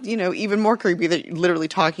 and it's, even more creepy that you're literally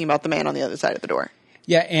talking about the man on the other side of the door.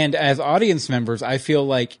 Yeah, and as audience members, I feel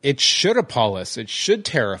like it should appall us. It should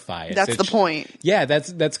terrify us. That's the point. Yeah,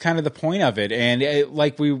 that's kind of the point of it. And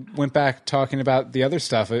like we went back talking about the other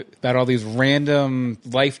stuff, about all these random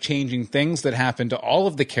life-changing things that happen to all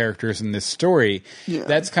of the characters in this story. Yeah.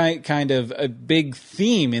 That's kind of a big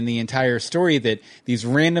theme in the entire story, that these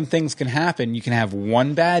random things can happen. You can have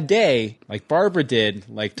one bad day, like Barbara did,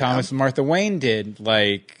 like Thomas and Martha Wayne did,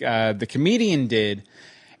 like the comedian did.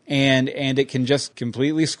 And it can just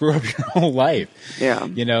completely screw up your whole life. Yeah.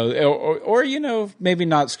 Or maybe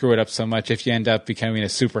not screw it up so much if you end up becoming a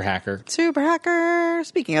super hacker. Super hacker.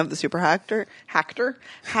 Speaking of the super hacker,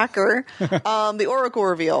 the Oracle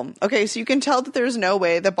reveal. Okay, so you can tell that there's no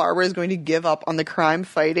way that Barbara is going to give up on the crime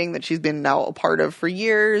fighting that she's been now a part of for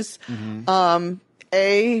years.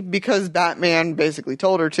 A, because Batman basically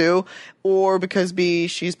told her to, or because B,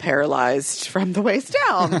 she's paralyzed from the waist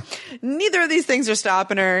down. Neither of these things are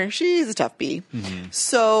stopping her. She's a tough B.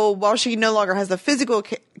 So while she no longer has the physical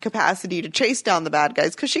capacity to chase down the bad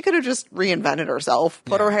guys, because she could have just reinvented herself,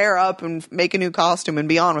 put her hair up and make a new costume and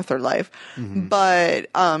be on with her life. But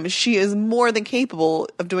she is more than capable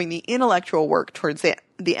of doing the intellectual work towards the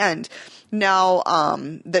end. Now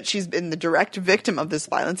that she's been the direct victim of this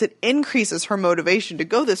violence, it increases her motivation to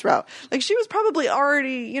go this route. Like, she was probably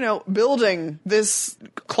already, building this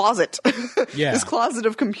closet, this closet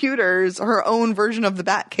of computers, her own version of the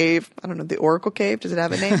Bat Cave. I don't know, the Oracle Cave. Does it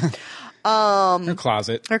have a name? Her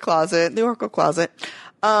closet, the Oracle closet.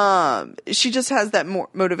 She just has that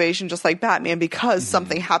motivation, just like Batman, because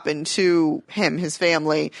something happened to him, his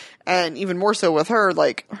family, and even more so with her,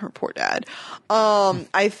 like her poor dad.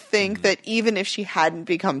 I think that even if she hadn't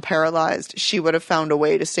become paralyzed, she would have found a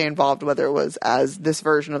way to stay involved, whether it was as this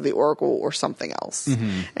version of the Oracle or something else.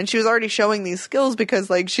 And she was already showing these skills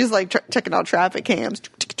because, she's checking out traffic cams.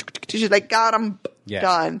 She's like, got him,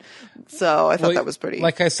 done. So I thought that was pretty.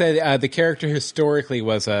 Like I said, the character historically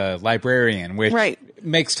was a librarian, which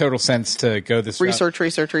makes total sense to go this research.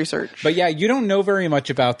 But yeah, you don't know very much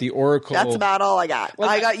about the Oracle. That's about all I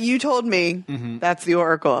got. You told me that's the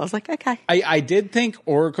Oracle. I was like, okay. I did think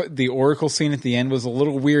the Oracle scene at the end was a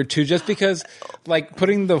little weird too, just because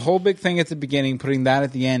putting the whole big thing at the beginning, putting that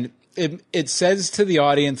at the end, it says to the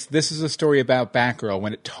audience, this is a story about Batgirl,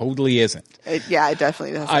 when it totally isn't. It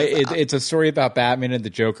definitely does. It's a story about Batman and the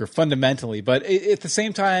Joker, fundamentally. But at the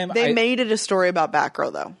same time... They made it a story about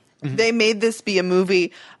Batgirl, though. They made this be a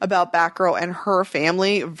movie about Batgirl and her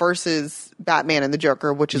family versus Batman and the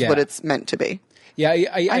Joker, which is what it's meant to be. Yeah,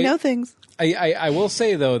 I know things. I will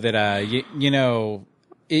say, though, that,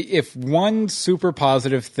 if one super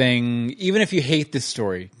positive thing, even if you hate this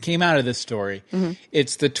story, came out of this story,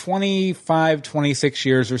 it's the 25, 26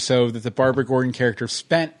 years or so that the Barbara Gordon character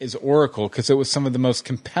spent as Oracle, because it was some of the most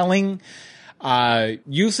compelling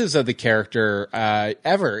uses of the character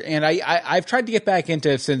ever. And I've tried to get back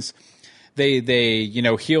into it since they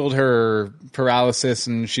healed her paralysis,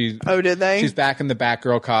 and she's back in the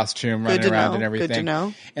Batgirl costume, running around and everything. Good to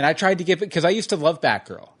know. And I tried to get, because I used to love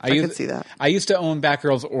Batgirl. I can see that. I used to own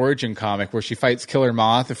Batgirl's origin comic where she fights Killer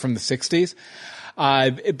Moth from the 60s.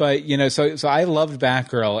 But so I loved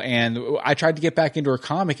Batgirl, and I tried to get back into her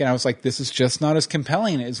comic, and I was like, this is just not as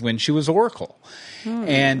compelling as when she was Oracle.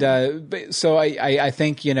 And so I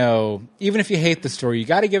think, even if you hate the story, you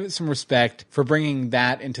got to give it some respect for bringing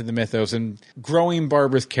that into the mythos and growing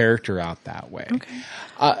Barbara's character out that way.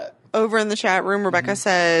 Okay. Over in the chat room, Rebecca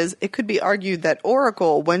says, it could be argued that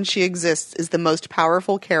Oracle, when she exists, is the most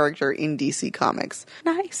powerful character in DC Comics.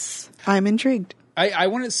 Nice. I'm intrigued. I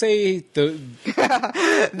wouldn't say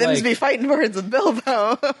Them's be fighting words with Bill,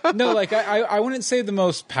 though. No, I wouldn't say the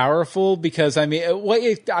most powerful, because I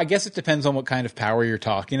guess it depends on what kind of power you're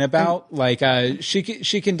talking about. She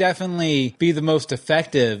can definitely be the most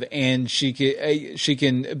effective, and she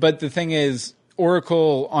can. But the thing is,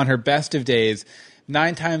 Oracle on her best of days,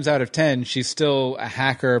 9 times out of 10, she's still a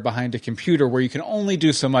hacker behind a computer where you can only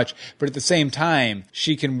do so much, but at the same time,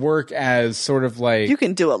 she can work as sort of like... You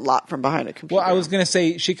can do a lot from behind a computer. Well, I was going to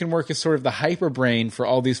say she can work as sort of the hyper brain for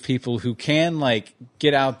all these people who can,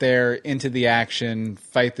 get out there into the action,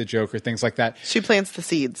 fight the Joker, things like that. She plants the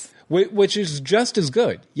seeds. Which is just as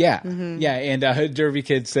good. Yeah. Yeah, and Derby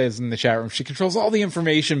Kid says in the chat room, she controls all the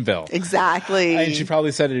information, Bill. Exactly. And she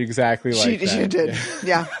probably said it exactly like that. She did,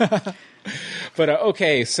 yeah. But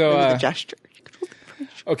okay, so the gesture.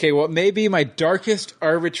 Okay, well, maybe my darkest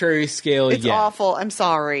arbitrary scale it's yet. Awful. I'm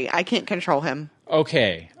sorry. I can't control him.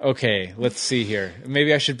 Okay. Let's see here.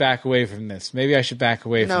 Maybe I should back away from this.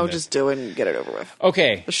 No, just do it and get it over with.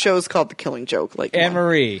 Okay. The show's called The Killing Joke.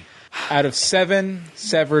 Anne-Marie, out of 7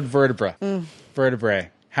 severed vertebrae,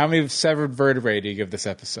 how many severed vertebrae do you give this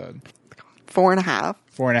episode? 4.5.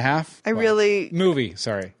 4.5? Movie,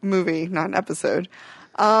 sorry. Movie, not an episode.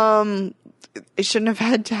 It shouldn't have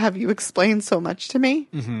had to have you explain so much to me.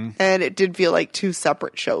 And it did feel like 2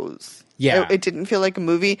 separate shows. Yeah. It didn't feel like a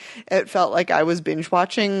movie. It felt like I was binge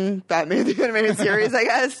watching Batman the Animated Series, I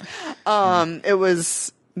guess. It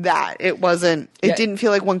was that. It didn't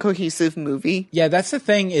feel like one cohesive movie. Yeah, that's the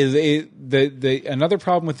thing is another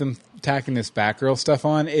problem with them tacking this Batgirl stuff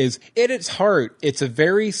on is at its heart, it's a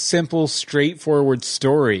very simple, straightforward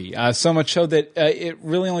story. So much so that it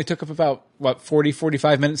really only took up about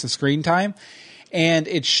 40-45 minutes of screen time, and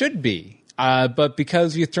it should be. But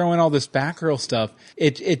because you throw in all this Batgirl stuff,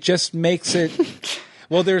 it just makes it.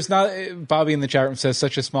 Well, there's not. Bobby in the chat room says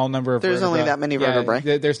such a small number of. There's only that many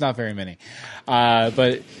vertebrae. There's not very many,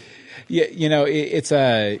 but. Yeah,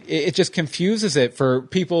 it just confuses it for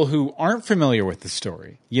people who aren't familiar with the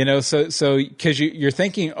story. So because you're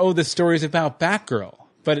thinking, oh, the story's about Batgirl,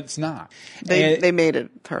 but it's not. They made it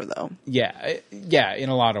her though. Yeah, in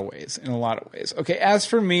a lot of ways. Okay, as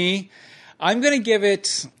for me, I'm gonna give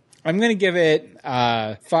it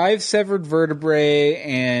 5 severed vertebrae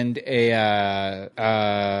and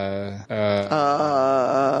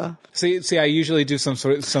See, I usually do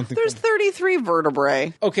something. There's 33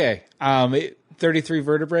 vertebrae. Okay, 33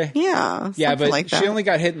 vertebrae. Yeah, but like she only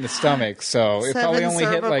got hit in the stomach, so it probably only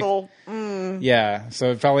cervical. Yeah,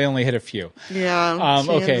 so it probably only hit a few. Yeah.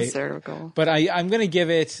 Okay. Cervical. But I'm gonna give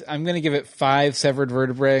it 5 severed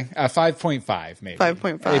vertebrae. 5.5 maybe.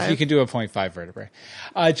 5.5. If you can do a 0.5 vertebrae.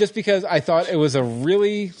 Just because I thought it was a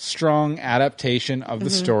really strong adaptation of the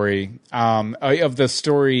story. Of the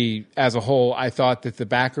story as a whole, I thought that the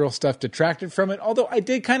Batgirl stuff detracted from it. Although I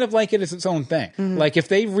did kind of like it as its own thing. Like if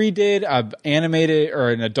they redid an animated or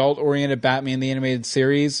an adult-oriented Batman the Animated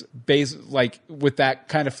Series, based with that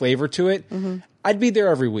kind of flavor to it, I'd be there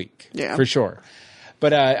every week, for sure.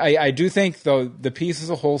 But I do think, though, the piece as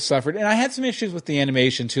a whole suffered. And I had some issues with the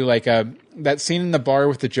animation, too. That scene in the bar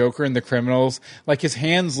with the Joker and the criminals, his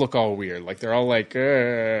hands look all weird. They're all so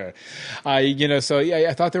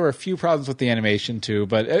I thought there were a few problems with the animation, too.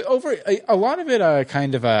 But a lot of it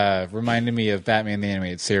kind of reminded me of Batman the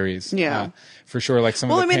Animated Series. Yeah. For sure, some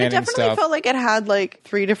of the panning it definitely stuff. felt like it had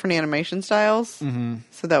 3 different animation styles.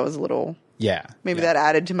 So that was a little Yeah. Maybe that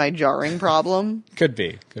added to my jarring problem. Could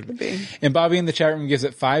be. And Bobby in the chat room gives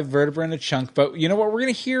it 5 vertebra and a chunk. But you know what? We're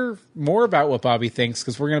going to hear more about what Bobby thinks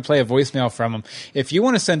because we're going to play a voicemail from him. If you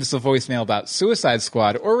want to send us a voicemail about Suicide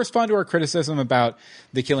Squad or respond to our criticism about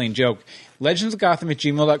The Killing Joke,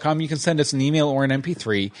 legendsofgotham@gmail.com. You can send us an email or an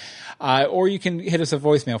MP3. Or you can hit us a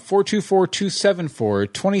voicemail,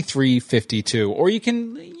 424-274-2352. Or you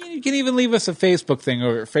can even leave us a Facebook thing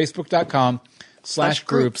over at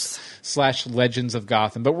facebook.com/groups/Legends of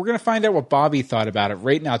Gotham. But we're going to find out what Bobby thought about it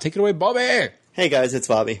right now. Take it away, Bobby! Hey guys, it's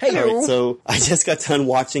Bobby. Hello. All right, so I just got done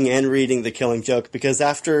watching and reading The Killing Joke because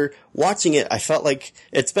after watching it, I felt like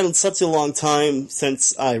it's been such a long time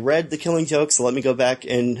since I read The Killing Joke, so let me go back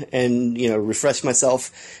and refresh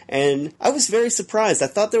myself. And I was very surprised. I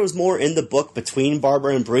thought there was more in the book between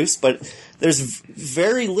Barbara and Bruce, but there's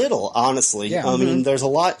very little, honestly. Yeah. I mean, there's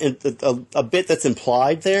a bit that's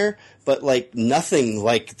implied there, but like nothing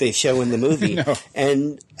like they show in the movie. No.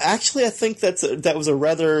 And actually, I think that was a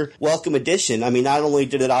rather welcome addition. I mean, not only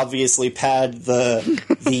did it obviously pad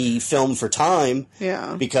the film for time,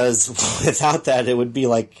 yeah, because without that it would be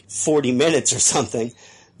like 40 minutes or something.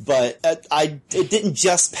 But it didn't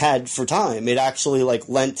just pad for time. It actually like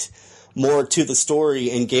lent more to the story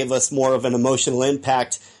and gave us more of an emotional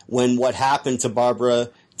impact when what happened to Barbara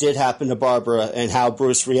did happen to Barbara and how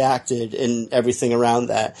Bruce reacted and everything around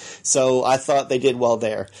that. So I thought they did well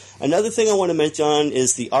there. Another thing I want to mention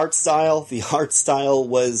is the art style. The art style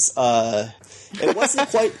was, it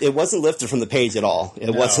wasn't lifted from the page at all.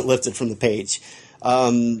 It wasn't lifted from the page.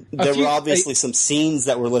 There were obviously some scenes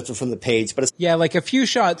that were lifted from the page, but like a few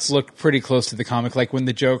shots looked pretty close to the comic, like when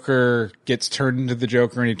the Joker gets turned into the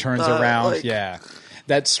Joker and he turns around.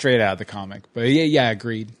 That's straight out of the comic. But yeah,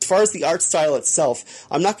 agreed. As far as the art style itself,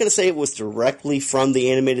 I'm not going to say it was directly from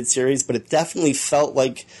the animated series, but it definitely felt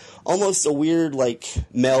like almost a weird like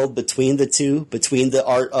meld between the two, between the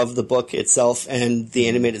art of the book itself and the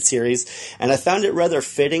animated series. And I found it rather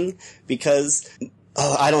fitting because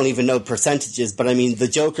I don't even know percentages, but I mean, the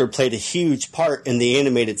Joker played a huge part in the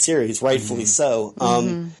animated series, rightfully so.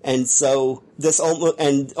 And so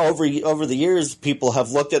over the years, people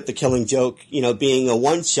have looked at The Killing Joke, being a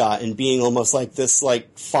one shot and being almost like this,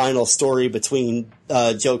 like final story between,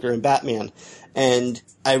 Joker and Batman. And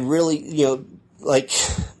I really,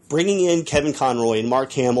 bringing in Kevin Conroy and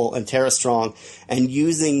Mark Hamill and Tara Strong and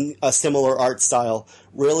using a similar art style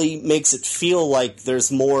really makes it feel like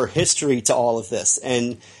there's more history to all of this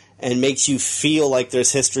and makes you feel like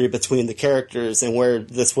there's history between the characters and where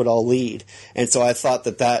this would all lead. And so I thought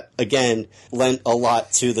that again, lent a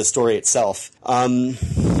lot to the story itself.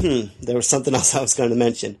 There was something else I was going to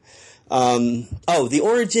mention. The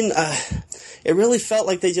origin, it really felt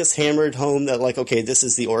like they just hammered home that, like, okay, this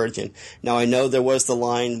is the origin. Now, I know there was the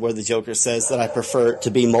line where the Joker says that I prefer it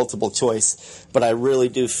to be multiple choice, but I really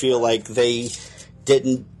do feel like they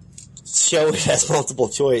didn't show it as multiple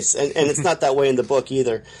choice. And it's not that way in the book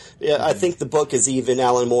either. Yeah, I think the book is even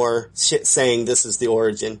Alan Moore saying this is the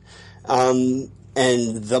origin. And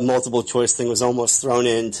the multiple choice thing was almost thrown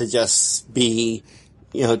in to just be,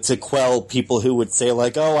 to quell people who would say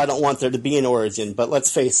like, oh, I don't want there to be an origin. But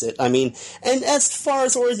let's face it. I mean, and as far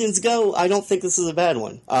as origins go, I don't think this is a bad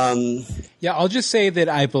one. I'll just say that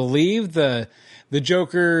I believe the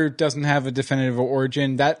Joker doesn't have a definitive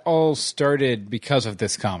origin. That all started because of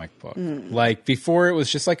this comic book. Like, before it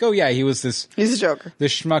was just like, oh yeah, he's a Joker.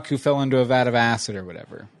 This schmuck who fell into a vat of acid or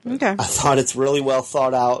whatever. Okay. I thought it's really well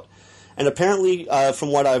thought out. And apparently,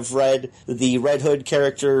 from what I've read, the Red Hood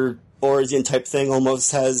character origin type thing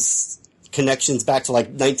almost has connections back to like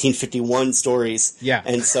 1951 stories. Yeah.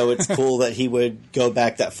 And so it's cool that he would go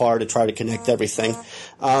back that far to try to connect everything.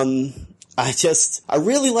 I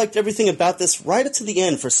really liked everything about this right up to the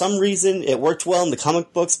end. For some reason, it worked well in the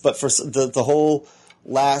comic books, but for the whole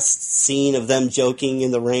last scene of them joking in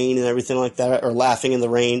the rain and everything like that, or laughing in the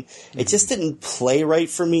rain, it just didn't play right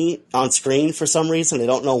for me on screen for some reason. I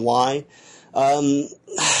don't know why.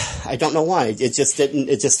 I don't know why. It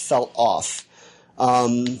just felt off.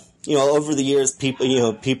 Over the years,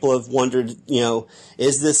 people have wondered,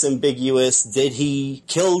 is this ambiguous? Did he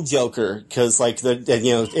kill Joker? Because, like,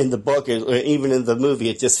 in the book, or even in the movie,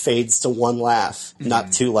 it just fades to one laugh,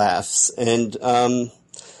 not two laughs. And,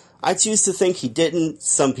 I choose to think he didn't.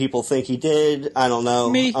 Some people think he did. I don't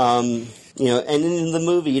know. Me. And in the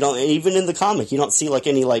movie, even in the comic, you don't see, like,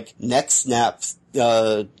 any, like, neck snaps,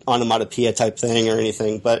 onomatopoeia type thing or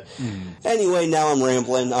anything. But anyway, now I'm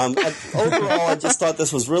rambling. Overall, I just thought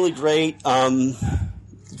this was really great.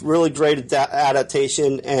 Really great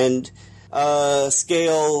adaptation. And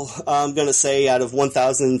scale, I'm going to say out of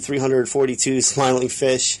 1,342 smiling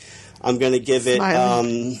fish, I'm going to give it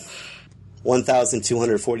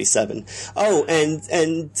 1,247. Oh,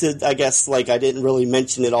 and to, I guess, like, I didn't really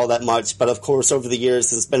mention it all that much, but of course, over the years,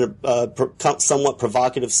 there's been a somewhat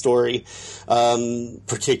provocative story,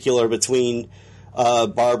 particular between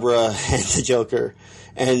Barbara and the Joker.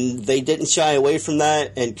 And they didn't shy away from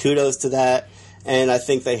that, and kudos to that, and I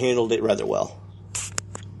think they handled it rather well.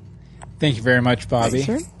 Thank you very much, Bobby.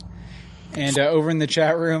 Thanks, And over in the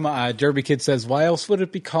chat room, Derby Kid says, why else would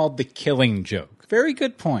it be called The Killing Joke? Very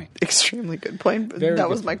good point. Extremely good point. But Very that good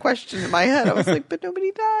was my question in my head. I was like, but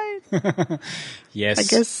nobody died. Yes. I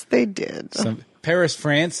guess they did. Paris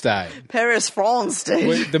France died. Paris France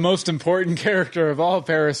did. The most important character of all,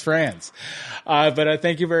 Paris France. But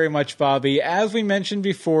thank you very much, Bobby. As we mentioned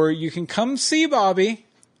before, you can come see Bobby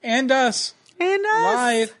and us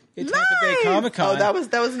live at Tampa Bay Comic-Con. Oh, that was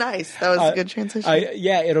nice. That was a good transition.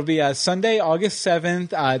 It'll be Sunday, August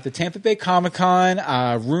 7th at the Tampa Bay Comic-Con,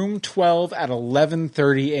 room 12 at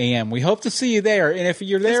 11:30 a.m. We hope to see you there. And if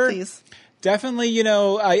you're there, please. Definitely,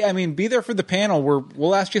 I mean, be there for the panel.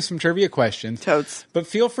 We'll ask you some trivia questions. Totes. But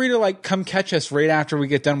feel free to, come catch us right after we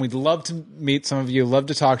get done. We'd love to meet some of you, love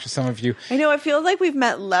to talk to some of you. I know, I feel like we've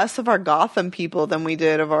met less of our Gotham people than we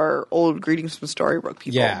did of our old Greetings from Storybrooke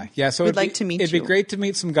people. Yeah. So we'd like to meet you. It'd be great to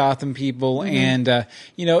meet some Gotham people. And,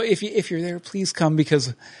 if you're there, please come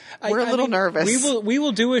because we're a little nervous. We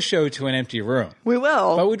will do a show to an empty room. We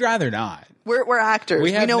will. But we'd rather not. We're actors.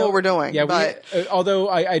 We know what we're doing. Yeah, but although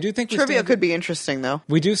I do think trivia could be interesting, though.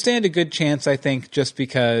 We do stand a good chance, I think, just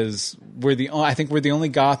because we're the only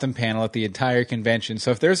Gotham panel at the entire convention. So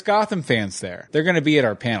if there's Gotham fans there, they're going to be at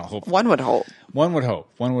our panel. Hopefully. One would hope. One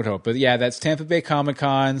would hope. But yeah, that's Tampa Bay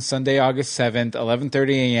Comic-Con, Sunday, August 7th,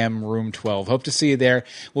 11:30 a.m., room 12. Hope to see you there.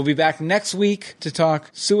 We'll be back next week to talk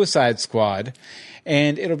Suicide Squad.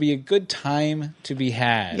 And it'll be a good time to be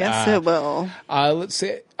had. Yes, it will. Let's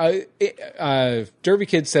see. Derby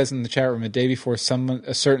Kid says in the chat room the day before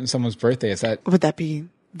someone's birthday. Is that? Would that be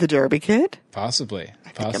the Derby Kid? Possibly. I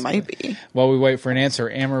think it might be. While we wait for an answer,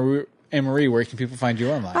 Anne-Marie, where can people find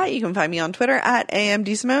you online? You can find me on Twitter at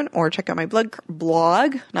AMDSimone or check out my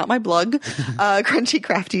blog, not my blog,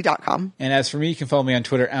 crunchycrafty.com. And as for me, you can follow me on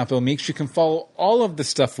Twitter at Bill Meeks. You can follow all of the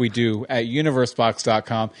stuff we do at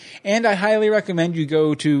universebox.com. And I highly recommend you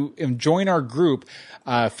go to join our group,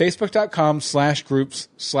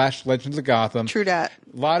 facebook.com/groups/Legends of Gotham. True dat.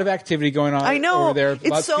 A lot of activity going on I know. over there.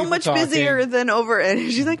 It's so much busier than over,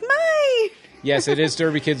 and she's like, Yes, it is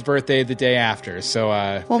Derby Kid's birthday the day after. So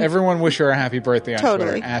everyone wish her a happy birthday on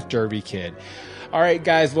Twitter at Derby Kid. All right,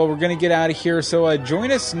 guys. Well, we're going to get out of here. So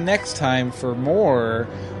join us next time for more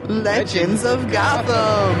Legends of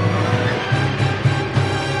Gotham.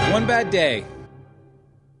 One bad day.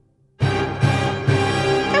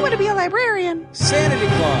 I want to be a librarian. Sanity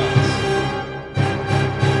Clause.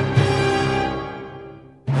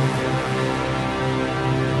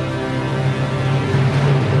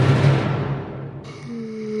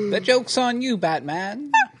 That joke's on you,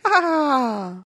 Batman.